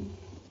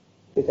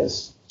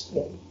 because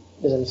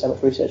there's only so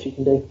much research you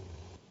can do.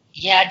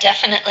 Yeah,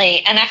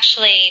 definitely. And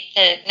actually,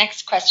 the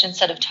next question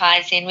sort of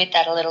ties in with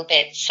that a little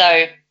bit.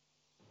 So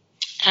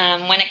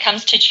when it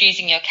comes to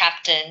choosing your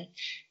captain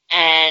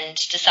and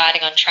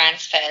deciding on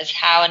transfers,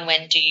 how and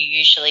when do you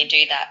usually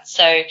do that?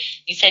 So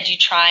you said you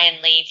try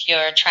and leave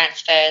your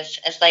transfers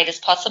as late as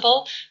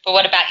possible, but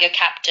what about your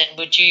captain?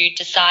 Would you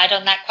decide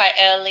on that quite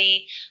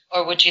early,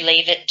 or would you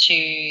leave it to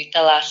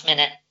the last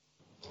minute?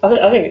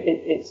 I think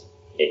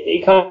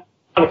it kind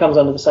of comes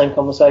under the same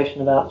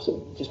conversation about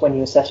sort of just when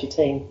you assess your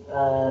team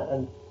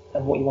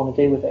and what you want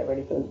to do with it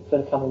really for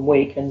the coming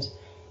week. And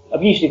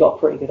I've usually got a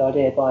pretty good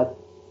idea by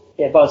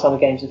the time the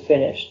games have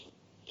finished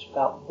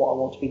about what I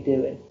want to be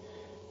doing.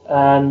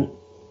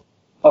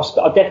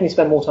 I'll definitely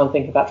spend more time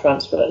thinking about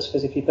transfers,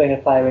 because if you bring a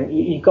player in,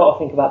 you've got to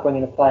think about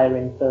bringing a player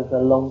in for the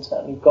long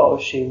term. You've got to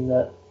assume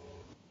that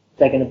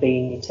they're going to be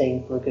in your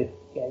team for a good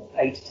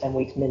 8 to 10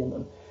 weeks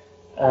minimum.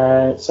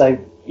 So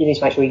you need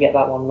to make sure you get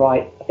that one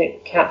right. I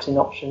think captain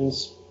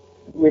options,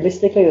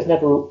 realistically, there's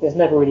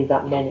never really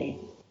that many.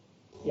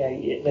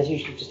 There's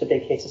usually just a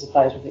big hit as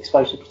players with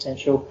explosive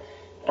potential,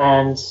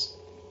 and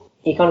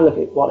you kind of look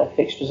at what their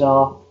fixtures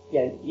are.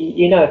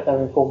 You know if they're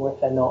in form or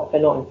if they're not. If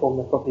they're not in form,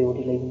 they're probably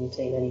already leaving the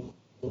team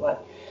anyway.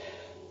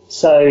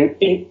 So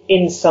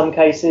in some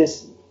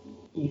cases,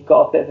 you've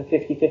got a bit of a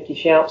 50-50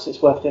 shout, so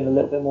it's worth doing a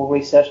little bit more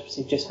research to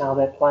see just how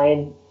they're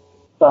playing.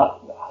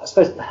 But I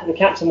suppose the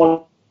captain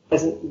one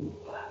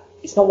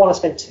it's not one I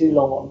spend too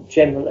long on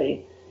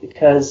generally,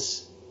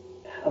 because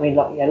I mean,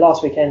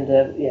 last weekend,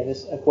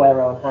 there's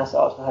Aguero and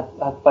Hazard. I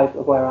had both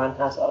Aguero and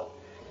Hazard,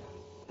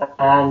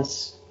 and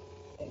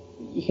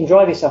you can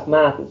drive yourself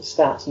mad with the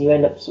stats, and you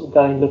end up sort of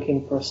going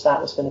looking for a stat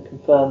that's going to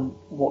confirm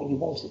what you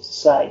want it to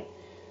say.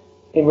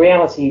 In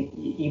reality,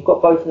 you've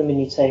got both of them in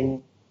your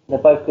team. They're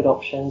both good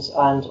options,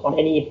 and on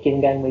any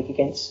given game week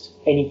against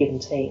any given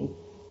team,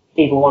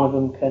 either one of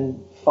them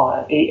can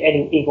fire.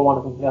 Either one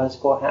of them can go and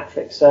score a hat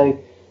trick. So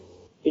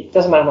it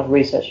doesn't matter how much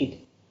research you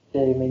do.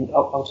 I mean,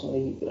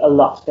 ultimately, a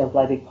luck's going to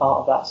play a big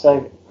part of that.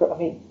 So I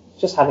mean,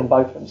 just having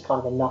both of them is kind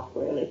of enough,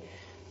 really.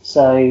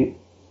 So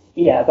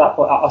at that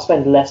point, I'll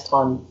spend less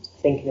time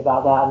thinking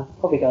about that and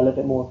probably go a little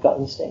bit more with gut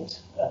instinct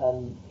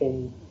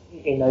in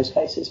those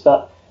cases.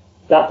 But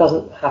that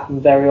doesn't happen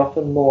very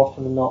often. More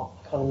often than not,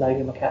 I kind of know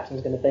who my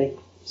captain's going to be.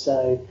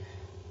 So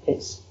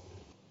it's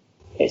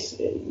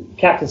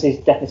captaincy is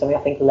definitely something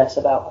I think less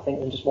about,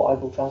 than just what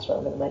overall transfer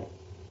I'm going to make.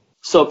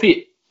 So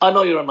Pete, I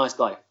know you're a nice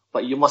guy,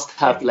 but you must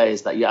have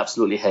players that you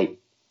absolutely hate,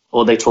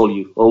 or they troll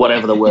you, or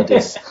whatever the word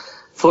is.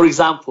 For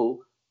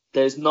example,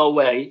 there's no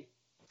way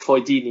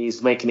Troy Deeney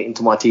is making it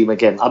into my team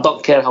again. I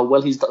don't care how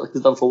well he's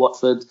done for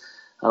Watford.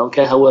 I don't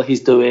care how well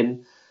he's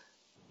doing.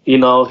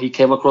 He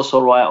came across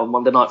all right on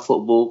Monday Night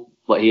Football,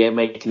 but he ain't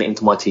making it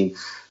into my team.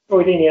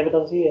 Troy Deeney ever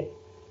done to you?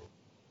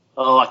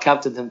 Oh, I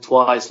captained him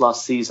twice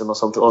last season or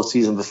something, or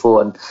season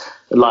before, and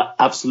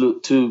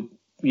absolute two,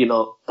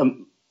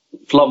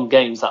 plum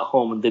games at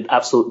home and did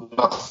absolute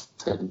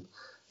nothing.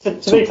 To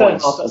be fair, in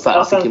fact,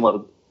 I think he might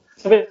have.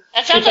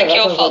 That sounds like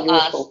your fault,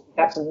 Mars.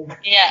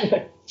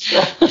 Yeah.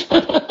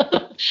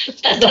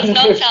 That does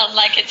not sound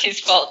like it's his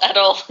fault at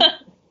all.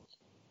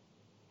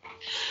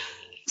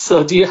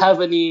 So, do you have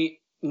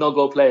any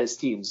no-go players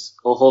teams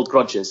or hold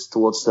grudges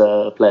towards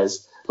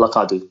players like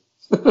I do?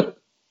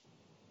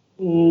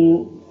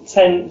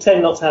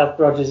 Tend not to have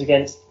grudges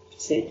against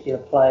particular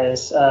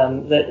players.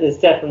 There's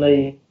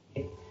definitely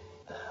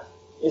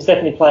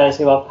players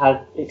who I've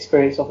had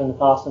experience of in the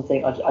past and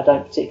think I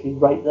don't particularly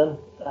rate them.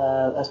 They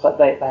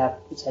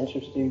have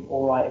potential to do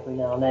all right every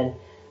now and then.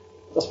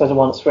 I suppose the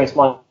one that's experienced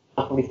might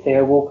be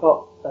Theo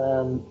Walcott.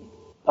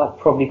 I've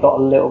probably got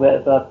a little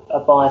bit of a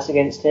bias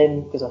against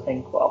him because I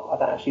think, well, I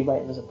don't actually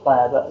rate him as a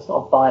player, but it's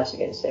not a bias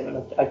against him,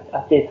 and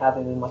I did have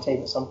him in my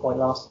team at some point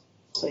last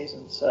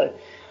season, so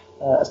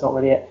that's not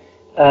really it.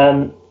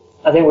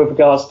 I think with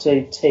regards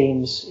to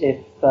teams, if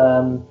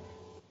the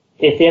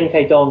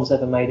MK Dons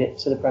ever made it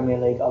to the Premier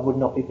League, I would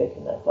not be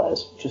picking their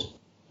players, just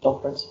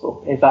on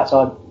principle. In fact,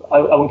 I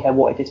wouldn't care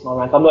what it did to my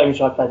rank. I'm not even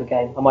sure I'd play the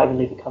game. I might even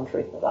leave the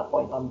country at that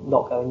point. I'm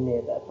not going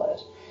near their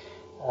players.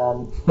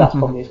 That's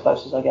probably as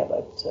close as I get,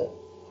 though, to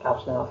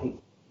out and out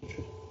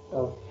hatred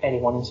of any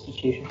one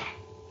institution.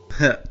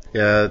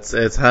 Yeah,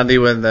 it's handy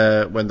when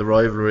the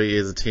rivalry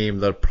is a team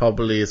that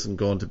probably isn't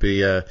going to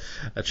be a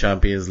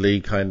Champions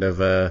League kind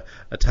of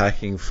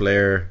attacking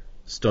flair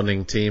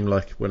stunning team,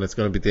 like when it's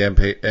going to be the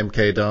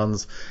MK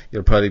Dons.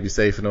 You'll probably be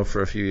safe enough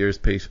for a few years,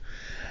 Pete.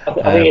 I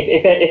think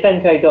if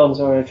MK Dons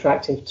are an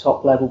attractive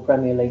top level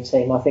Premier League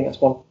team, I think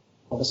that's one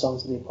of the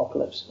signs of the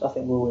apocalypse. I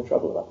think we're all in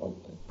trouble at that point.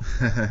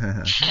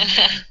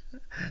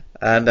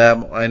 And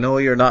I know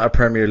you're not a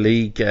Premier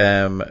League.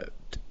 I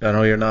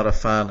know you're not a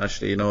fan.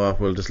 Actually, you know what?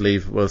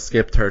 We'll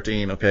skip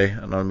 13, okay,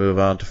 and I'll move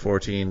on to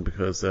 14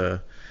 because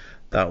that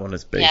one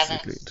is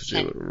basically to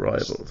do with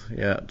rivals.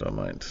 Yeah, don't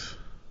mind.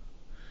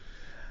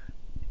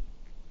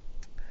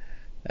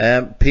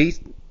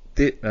 Pete,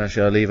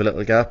 actually, I'll leave a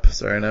little gap.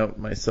 Sorry, now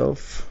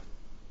myself.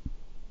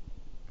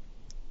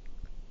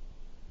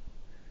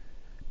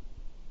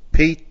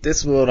 Pete,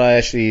 this one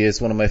actually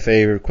is one of my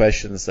favourite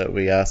questions that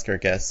we ask our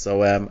guests.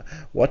 So,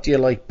 what do you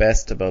like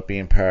best about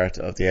being part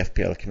of the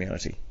FPL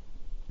community?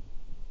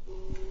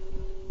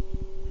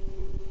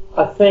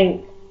 I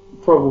think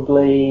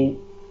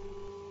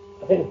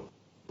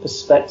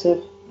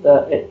perspective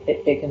that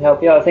it can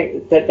help you. I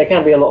think that there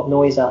can be a lot of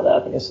noise out there. I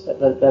think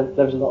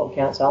there's a lot of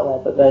accounts out there,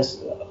 but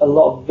there's a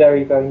lot of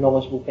very, very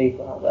knowledgeable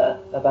people out there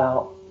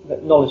about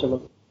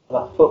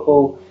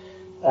football,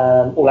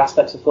 all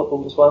aspects of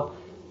football as well.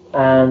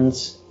 And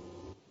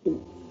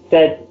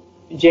they're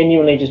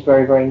genuinely just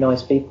very, very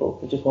nice people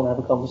who just want to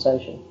have a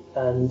conversation.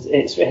 And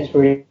it's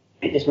really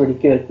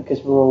good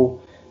because we're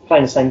all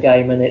playing the same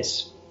game, and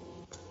it's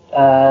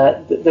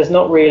there's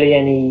not really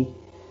any.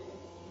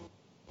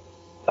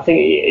 I think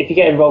if you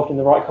get involved in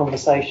the right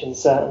conversation,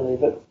 certainly,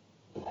 but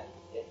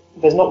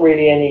there's not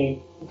really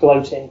any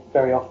gloating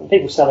very often.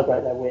 People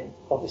celebrate their win,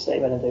 obviously,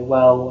 when they do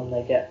well, when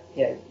they get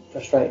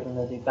frustrated when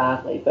they do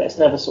badly, but it's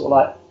never sort of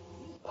like,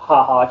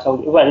 ha, I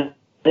told you. Well,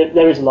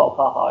 there is a lot of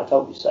ha, I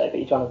told you so, but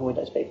you're trying to avoid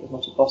those people as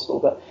much as possible.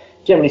 But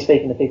generally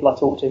speaking, the people I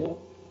talk to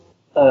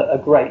are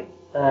great,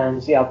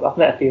 and I've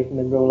met a few of them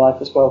in real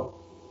life as well,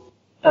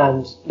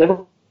 and they've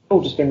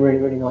all just been really,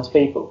 really nice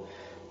people,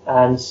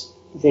 and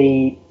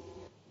the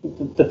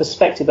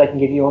perspective they can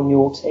give you on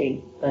your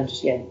team, and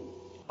just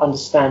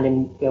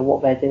understanding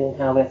what they're doing,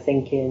 how they're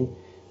thinking.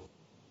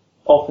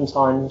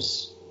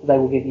 Oftentimes, they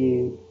will give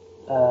you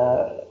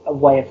a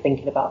way of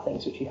thinking about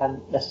things which you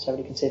hadn't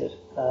necessarily considered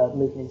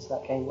moving into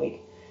that game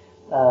week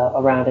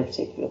around a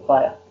particular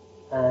player,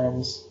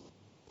 and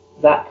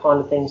that kind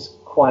of thing's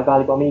quite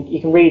valuable. I mean,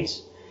 you can read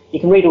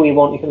all you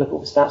want, you can look at all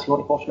the stats you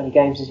want, you can watch as many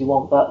games as you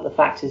want, but the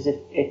fact is,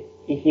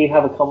 if you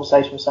have a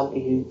conversation with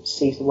somebody who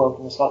sees the world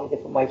in a slightly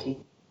different way to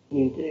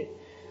you do,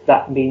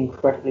 that can be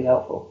incredibly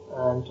helpful.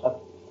 And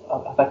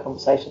I've had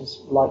conversations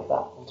like that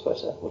on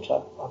Twitter, which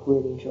I've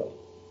really enjoyed.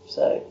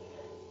 So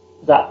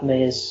that for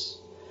me is.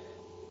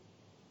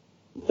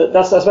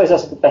 I suppose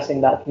that's the best thing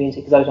about the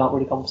community, because those aren't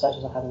really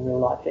conversations I have in real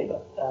life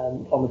either,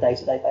 on a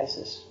day-to-day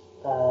basis.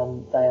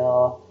 They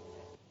are.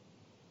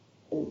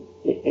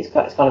 It's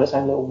kind of its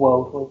own little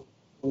world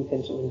where you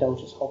can sort of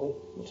indulge this hobby,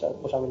 which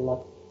I really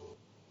like.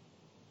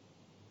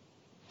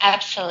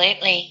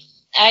 Absolutely.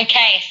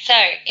 Okay, so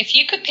if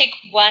you could pick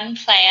one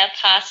player,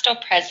 past or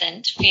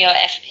present, for your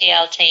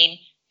FPL team,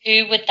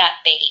 who would that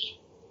be?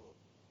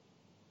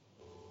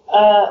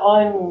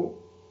 I'm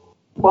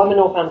a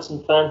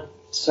Northampton fan,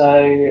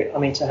 so I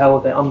mean, to hell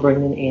with it. I'm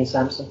bringing in Ian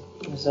Sampson.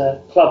 He's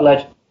a club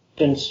legend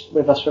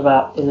with us for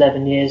about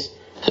 11 years.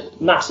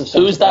 Massive.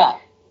 Who's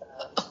that?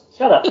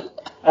 Shut up.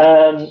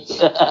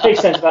 Big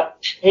sense about.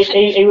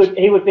 He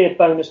would be a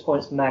bonus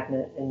points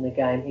magnet in the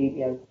game.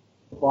 He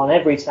won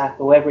every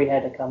tackle, every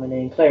header coming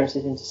in,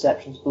 clearances,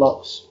 interceptions,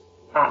 blocks.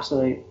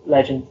 Absolute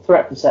legend.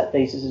 Threat from set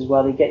pieces as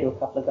well. He'd get you a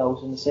couple of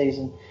goals in the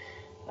season.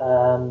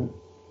 I'd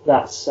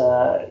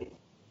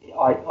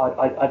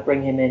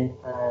bring him in,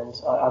 and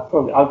I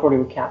probably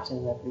would captain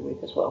him every week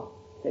as well.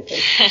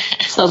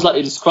 Sounds like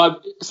you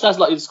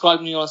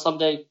described me on a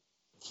Sunday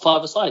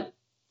five-a-side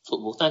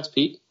football. Thanks,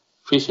 Pete.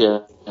 Appreciate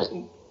it.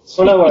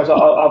 Well, no worries.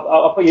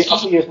 I'll put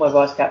you as my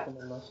vice captain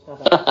then.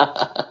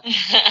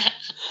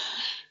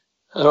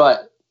 All right.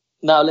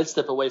 Now let's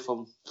step away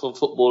from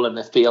football and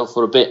FPL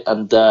for a bit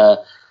and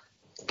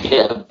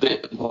get a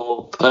bit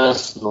more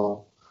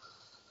personal.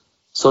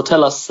 So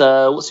tell us,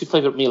 what's your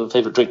favourite meal and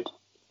favourite drink?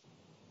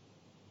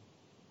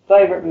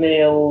 Favourite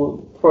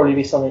meal probably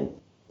be something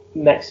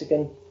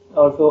Mexican.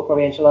 I would thought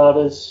probably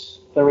enchiladas,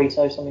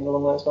 burrito, something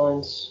along those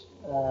lines.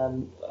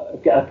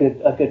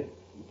 A good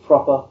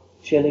proper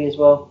chili as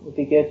well would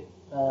be good.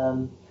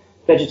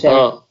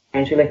 Vegetarian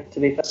strangely, to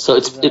be fair. So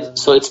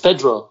it's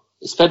Pedro.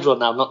 It's Pedro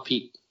now, not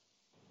Pete.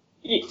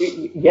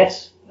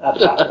 Yes,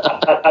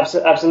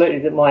 absolutely.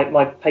 That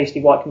my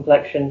pasty white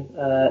complexion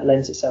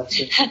lends itself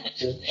to an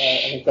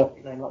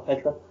exotic name like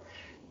Pedro.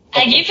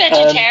 Are you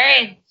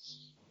vegetarian?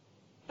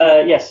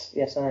 Yes,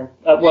 I am.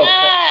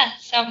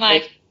 So am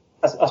I.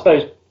 I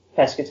suppose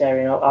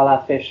pescatarian. I'll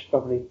have fish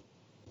probably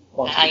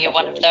once. You're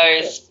one of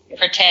those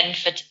pretend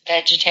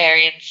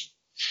vegetarians.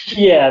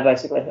 Yeah,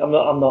 basically. I'm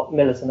not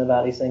militant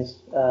about these things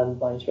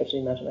by any stretch of the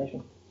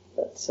imagination.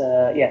 But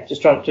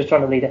just trying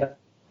to lead a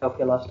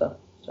healthier lifestyle.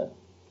 So,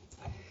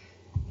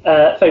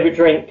 favorite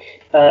drink?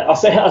 I'm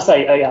trying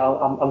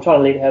to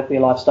lead a healthier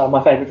lifestyle.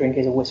 My favorite drink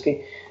is a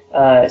whiskey.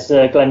 It's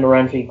a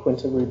Glenmorangie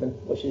Quinta Reuben,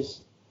 which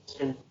is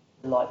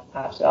like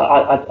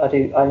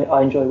absolutely.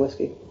 I enjoy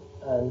whiskey,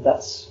 and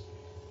that's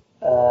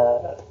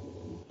the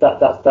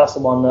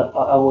one that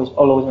I'll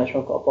always make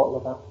sure I've got a bottle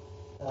of that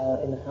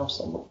in the house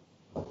somewhere.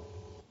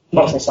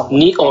 Not say somewhere.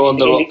 Neat or on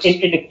the rocks?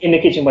 In the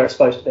kitchen where it's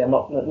supposed to be. I'm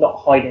not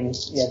hiding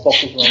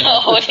bottles around.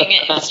 Not holding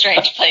it in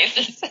strange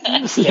places.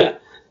 Yeah,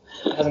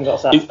 it hasn't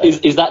got that.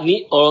 Is that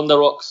neat or on the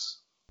rocks?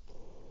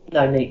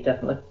 No, neat,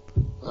 definitely.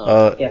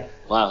 Yeah.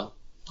 Wow.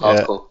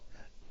 Hardcore.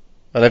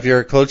 Well, if you're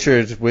a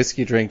cultured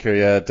whiskey drinker,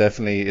 yeah,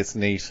 definitely it's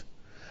neat.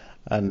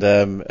 And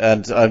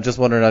I'm just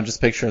wondering, I'm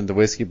just picturing the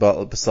whiskey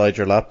bottle beside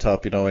your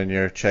laptop, when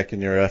you're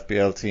checking your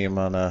FPL team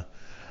on a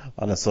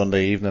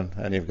Sunday evening,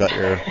 and you've got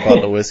your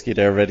bottle of whiskey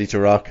there ready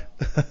to rock.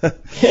 But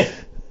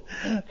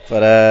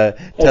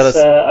tell us.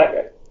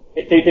 I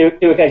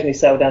do occasionally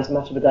settle down to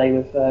match of a day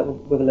with a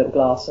little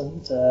glass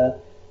and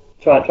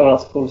try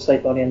not to fall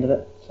asleep by the end of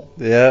it. So.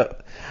 Yeah.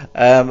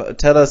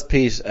 Tell us,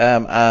 Pete,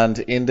 and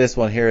in this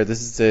one here,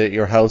 this is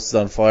your house is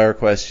on fire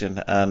question,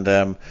 and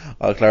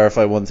I'll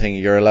clarify one thing.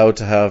 You're allowed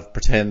to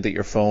pretend that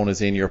your phone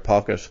is in your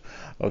pocket.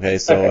 Okay,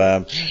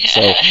 so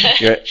so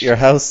your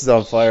house is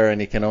on fire and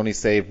you can only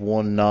save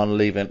one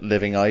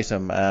non-living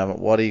item.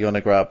 What are you going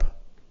to grab?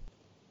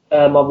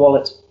 My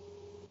wallet.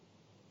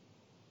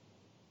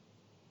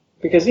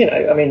 Because,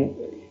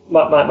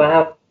 my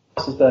house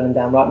is burning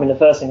down, right? The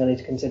first thing I need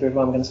to consider is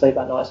where I'm going to sleep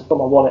that night. So I've got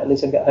my wallet, at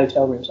least I can get a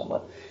hotel room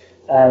somewhere.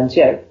 And,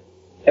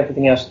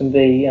 everything else can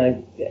be,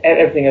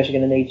 everything else you're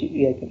going to need,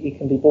 you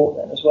can be bought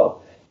then as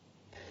well.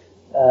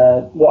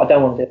 What I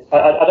don't want to do,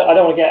 I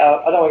don't want to get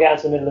out. I don't want to get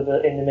out in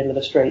the middle of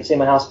the street, see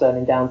my house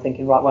burning down,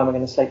 thinking, right, where am I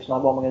going to sleep tonight?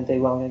 What am I going to do?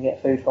 Where am I going to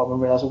get food from?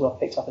 And realise all I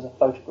picked up is a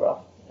photograph.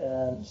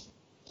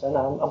 So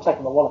no, I'm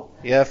taking my wallet.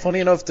 Yeah, funny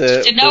enough,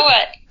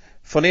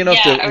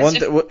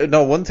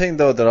 one thing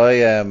though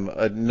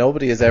that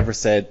nobody has ever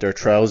said their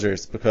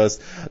trousers, because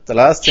the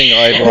last thing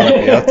I'd want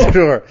to be out the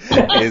door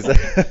is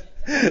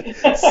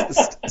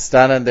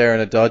standing there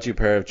in a dodgy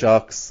pair of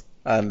jocks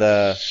and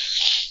the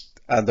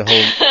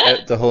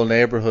whole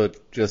neighbourhood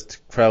just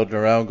crowding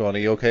around going, "Are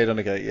you okay,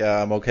 Donegal?"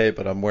 "Yeah, I'm okay,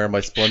 but I'm wearing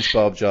my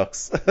SpongeBob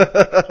jocks."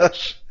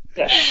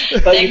 Yeah.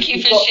 Thank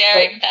you for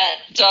sharing that,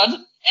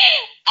 John.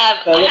 I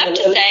have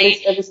to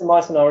say, at least in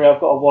my scenario,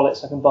 I've got a wallet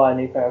so I can buy a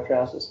new pair of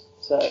trousers.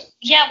 So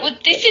yeah, well,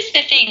 this is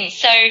the thing.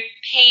 So,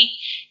 Pete,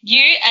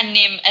 you and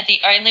Nim are the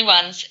only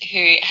ones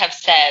who have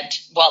said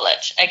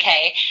wallet,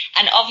 okay?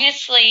 And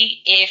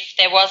obviously, if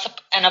there was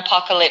an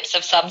apocalypse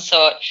of some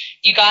sort,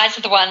 you guys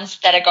are the ones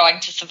that are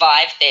going to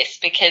survive this,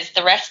 because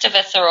the rest of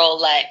us are all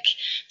like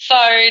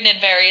phone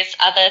and various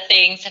other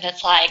things, and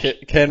it's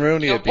like Ken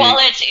Rooney your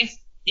wallet is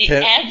the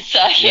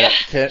answer. Yeah.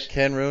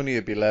 Ken Rooney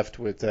would be left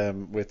with I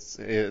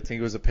think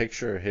it was a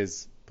picture of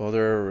his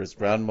mother or his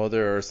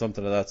grandmother or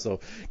something like that.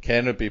 So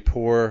Ken would be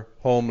poor,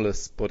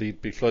 homeless, but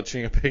he'd be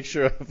clutching a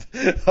picture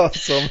of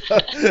some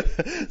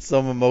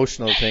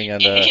emotional thing.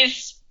 And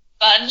his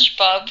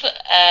SpongeBob.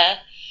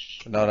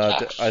 No,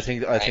 I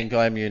think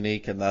I'm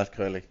unique in that,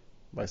 Kylie.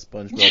 My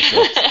SpongeBob.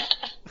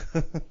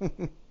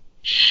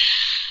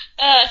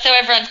 So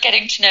everyone's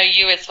getting to know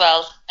you as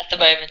well at the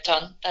moment,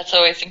 Don. That's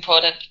always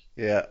important.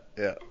 Yeah.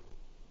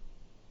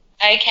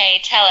 Okay,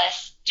 tell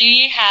us, do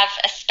you have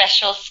a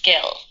special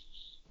skill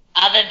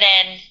other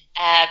than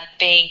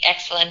being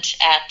excellent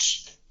at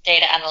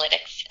data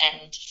analytics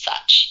and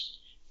such?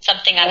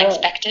 Something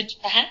unexpected,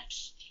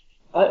 perhaps?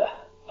 I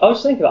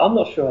was thinking, I'm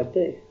not sure I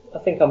do. I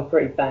think I'm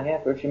pretty bang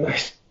average in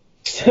most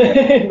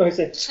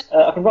things.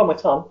 I can roll my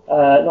tongue.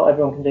 Not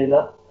everyone can do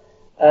that.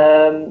 I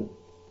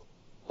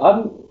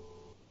don't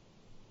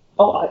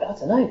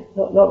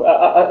know.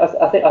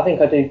 I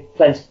think I do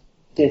plenty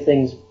of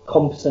things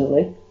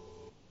competently.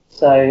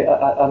 So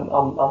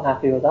I'm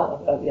happy with that.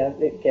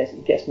 It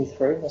gets me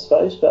through, I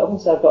suppose. But I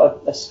wouldn't say I've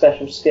got a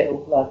special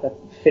skill, like a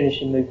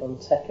finishing move on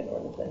Tekken or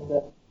anything.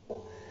 But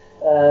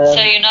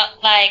so you're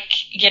not like,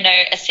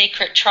 a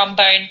secret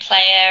trombone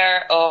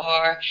player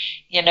or,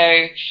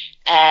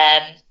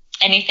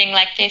 anything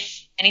like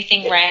this,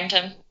 anything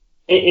random?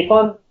 If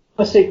I'm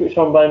a secret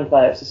trombone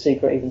player, it's a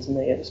secret even to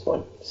me at this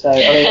point. So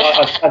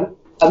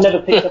I've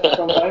never picked up a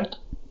trombone.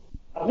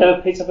 I've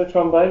never tried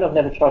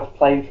to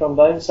play the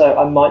trombone, so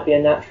I might be a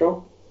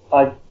natural.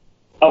 I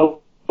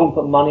won't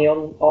put money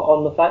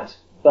on the fact,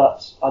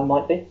 but I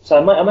might be. So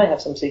I may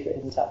have some secret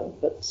hidden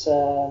talent, but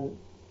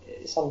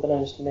it's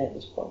unbeknownst to me at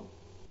this point.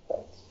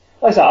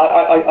 like I said,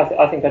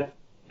 I think I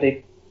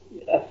do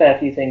a fair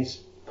few things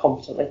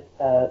competently,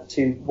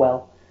 too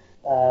well,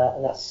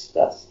 and that's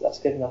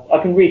good enough.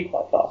 I can read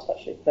quite fast,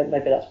 actually.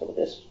 Maybe that's what it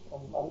is.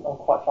 I'm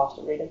quite fast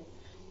at reading.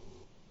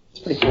 It's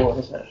pretty boring,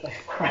 isn't it?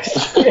 Actually?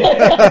 Christ.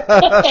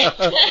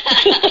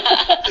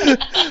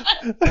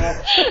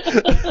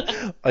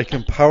 I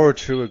can power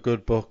through a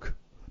good book.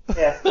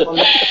 Yeah,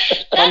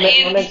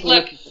 my mental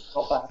look, is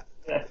not bad.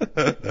 Yeah.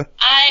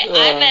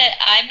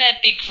 I'm a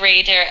big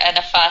reader and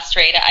a fast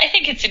reader. I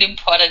think it's an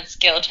important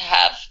skill to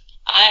have.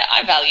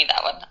 I value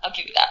that one. I'll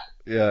give you that.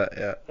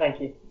 Yeah.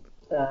 Thank you.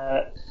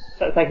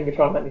 Thank you for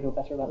trying to make me feel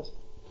better about it.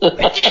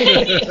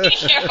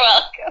 You're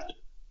welcome.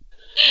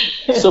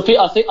 So Pete,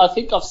 I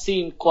think I've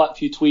seen quite a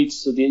few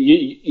tweets.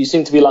 You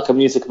seem to be like a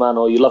music man,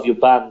 or you love your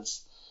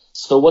bands.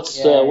 So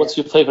what's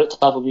your favourite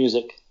type of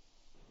music?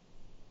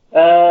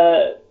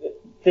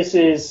 This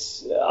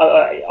is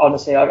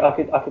honestly, I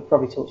could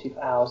probably talk to you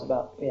for hours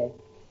about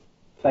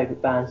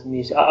favourite bands and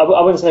music. I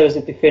wouldn't say there's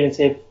a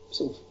definitive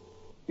sort of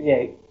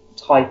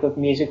type of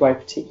music or a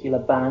particular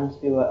band,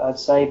 I'd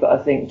say, but I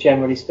think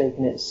generally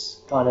speaking, it's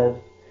kind of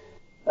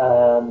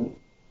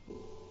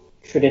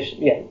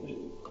traditional,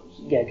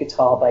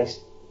 guitar based,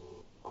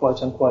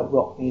 quote unquote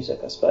rock music,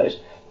 I suppose.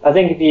 I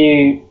think if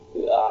you,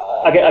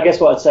 I guess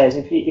what I'd say is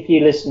if you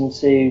listen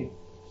to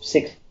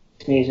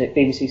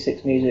BBC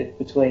Six music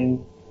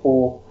between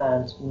 4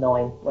 and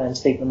 9, when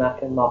Steve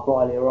Lamacq and Mark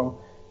Riley are on,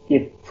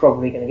 you're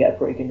probably going to get a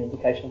pretty good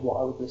indication of what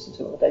I would listen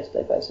to on a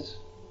day-to-day basis.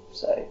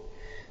 So.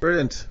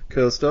 Brilliant,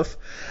 cool stuff.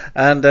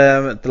 And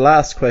the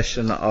last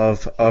question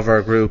of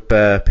our group,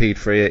 Pete,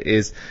 for you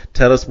is: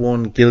 tell us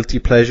one guilty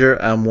pleasure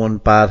and one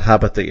bad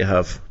habit that you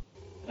have.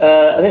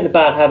 I think the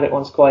bad habit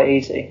one's quite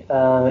easy.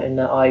 In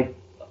that I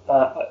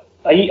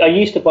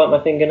used to bite my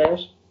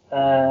fingernails,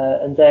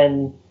 and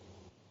then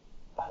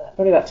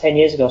probably about 10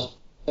 years ago,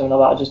 something like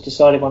that, I just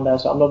decided one day I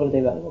was like, I'm not going to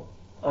do that anymore,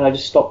 and I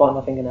just stopped biting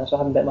my fingernails. So I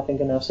haven't bit my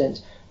fingernails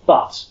since,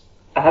 but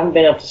I haven't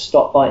been able to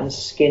stop biting the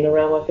skin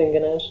around my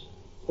fingernails,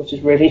 which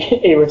is really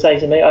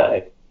irritating me.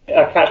 I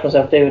catch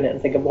myself doing it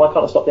and thinking, why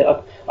can't I stop it?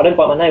 I don't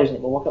bite my nails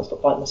anymore. Why can't I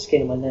stop biting my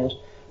skin and my nails?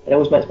 It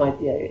always makes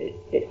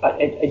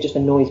it just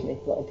annoys me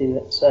that I do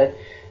it. So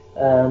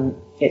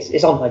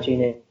it's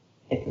unhygienic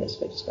and it's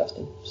a bit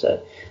disgusting.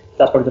 So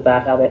that's probably the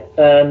bad habit.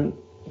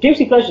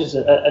 Guilty pleasure is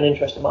an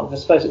interesting one. I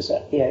suppose it's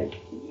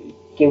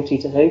guilty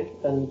to who,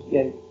 and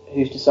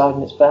who's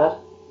deciding it's bad.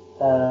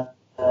 I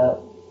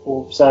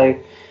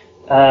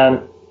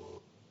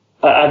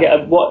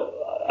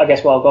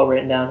guess what I've got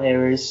written down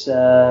here is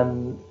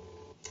Smarties.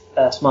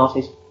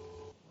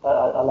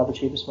 I love a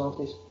tube of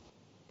Smarties.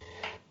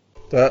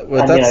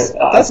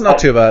 That's not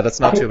too bad. That's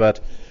not too bad.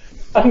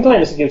 I can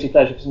claim it's a guilty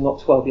pleasure because I'm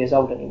not 12 years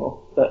old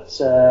anymore.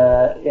 But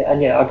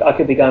I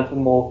could be going for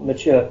more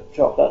mature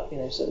chocolate,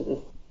 sort of the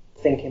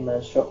thinking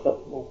man's chocolate,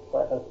 or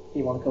whatever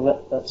you want to call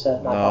it. But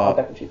I'll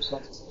go for tube of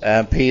Smarties.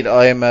 Pete,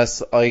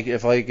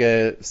 if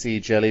I see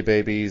jelly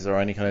babies or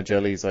any kind of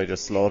jellies, I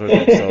just slaughter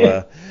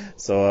them.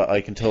 So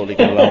I can totally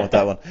get along with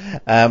that one.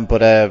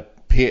 But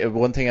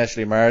one thing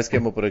actually, Mars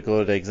came up with a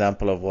good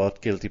example of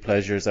what guilty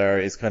pleasures are.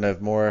 Is kind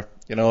of more,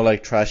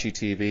 like trashy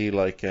TV,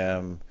 like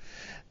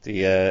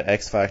the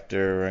X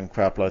Factor and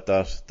crap like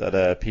that.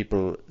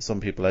 That some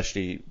people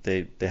actually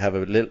they have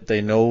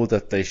they know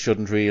that they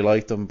shouldn't really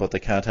like them, but they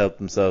can't help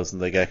themselves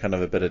and they get kind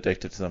of a bit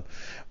addicted to them.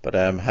 But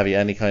have you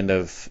any kind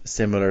of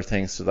similar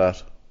things to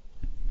that?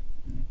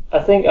 I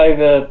think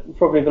over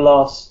probably the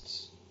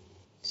last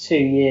 2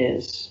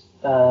 years,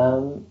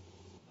 I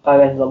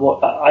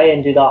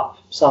ended up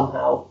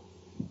somehow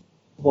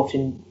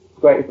watching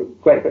Great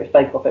British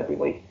Bake Off every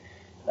week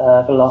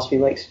for the last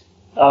few weeks.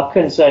 I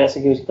couldn't say that's a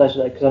guilty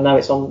pleasure though, because I know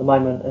it's on at the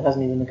moment and it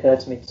hasn't even occurred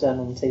to me to turn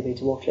on the TV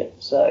to watch it.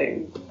 So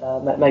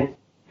maybe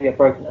I've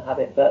broken that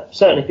habit. But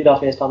certainly if you'd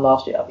asked me this time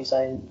last year, I'd be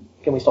saying,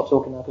 can we stop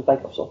talking now because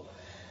Bake Off's on?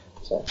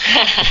 So.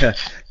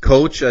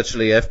 Coach,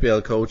 actually,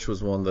 FBL Coach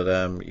was one that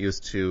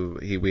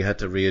we had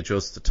to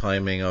readjust the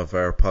timing of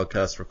our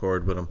podcast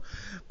record with him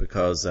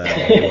because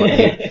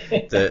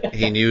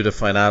he knew the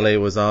finale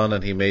was on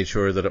and he made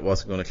sure that it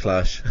wasn't going to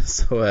clash.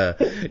 So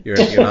you're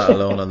not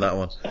alone on that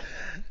one.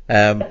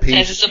 Pete,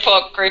 there's a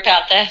support group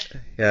out there.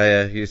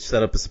 Yeah, you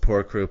set up a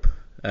support group.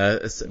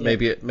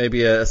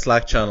 Maybe a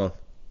Slack channel.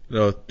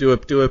 Do a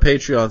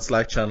Patreon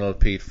Slack channel,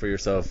 Pete, for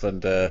yourself,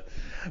 and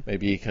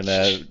maybe you can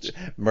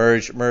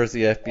merge the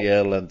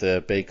FBL and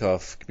the Bake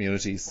Off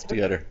communities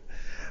together.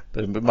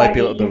 But it might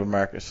be a little bit of a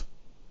market.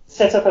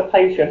 Set up a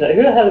Patreon.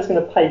 Who the hell is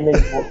going to pay me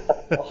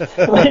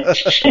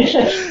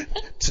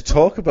to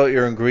talk about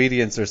your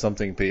ingredients or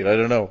something, Pete? I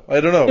don't know.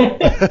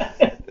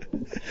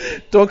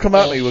 Don't come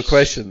at me with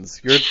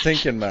questions. You're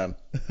thinking, man.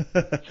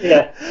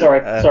 Yeah,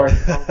 sorry.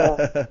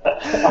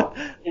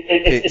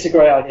 It's a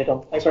great idea,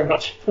 Don. Thanks very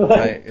much.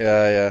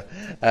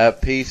 Yeah.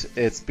 Pete,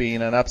 it's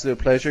been an absolute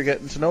pleasure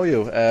getting to know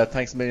you.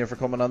 Thanks a million for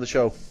coming on the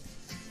show.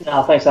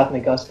 No, thanks for having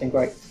me, guys. It's been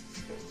great.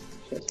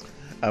 Cheers.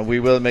 And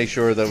we will make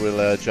sure that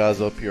we'll jazz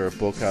up your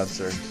book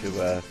answer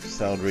to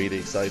sound really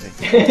exciting.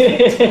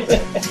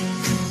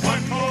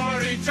 One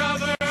for each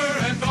other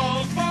and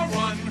all for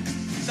one.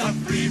 The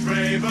free bread.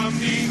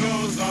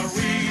 amigos are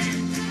we.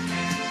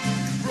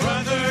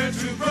 Brother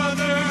to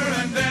brother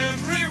and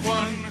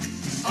everyone,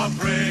 a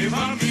brave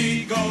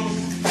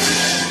amigo.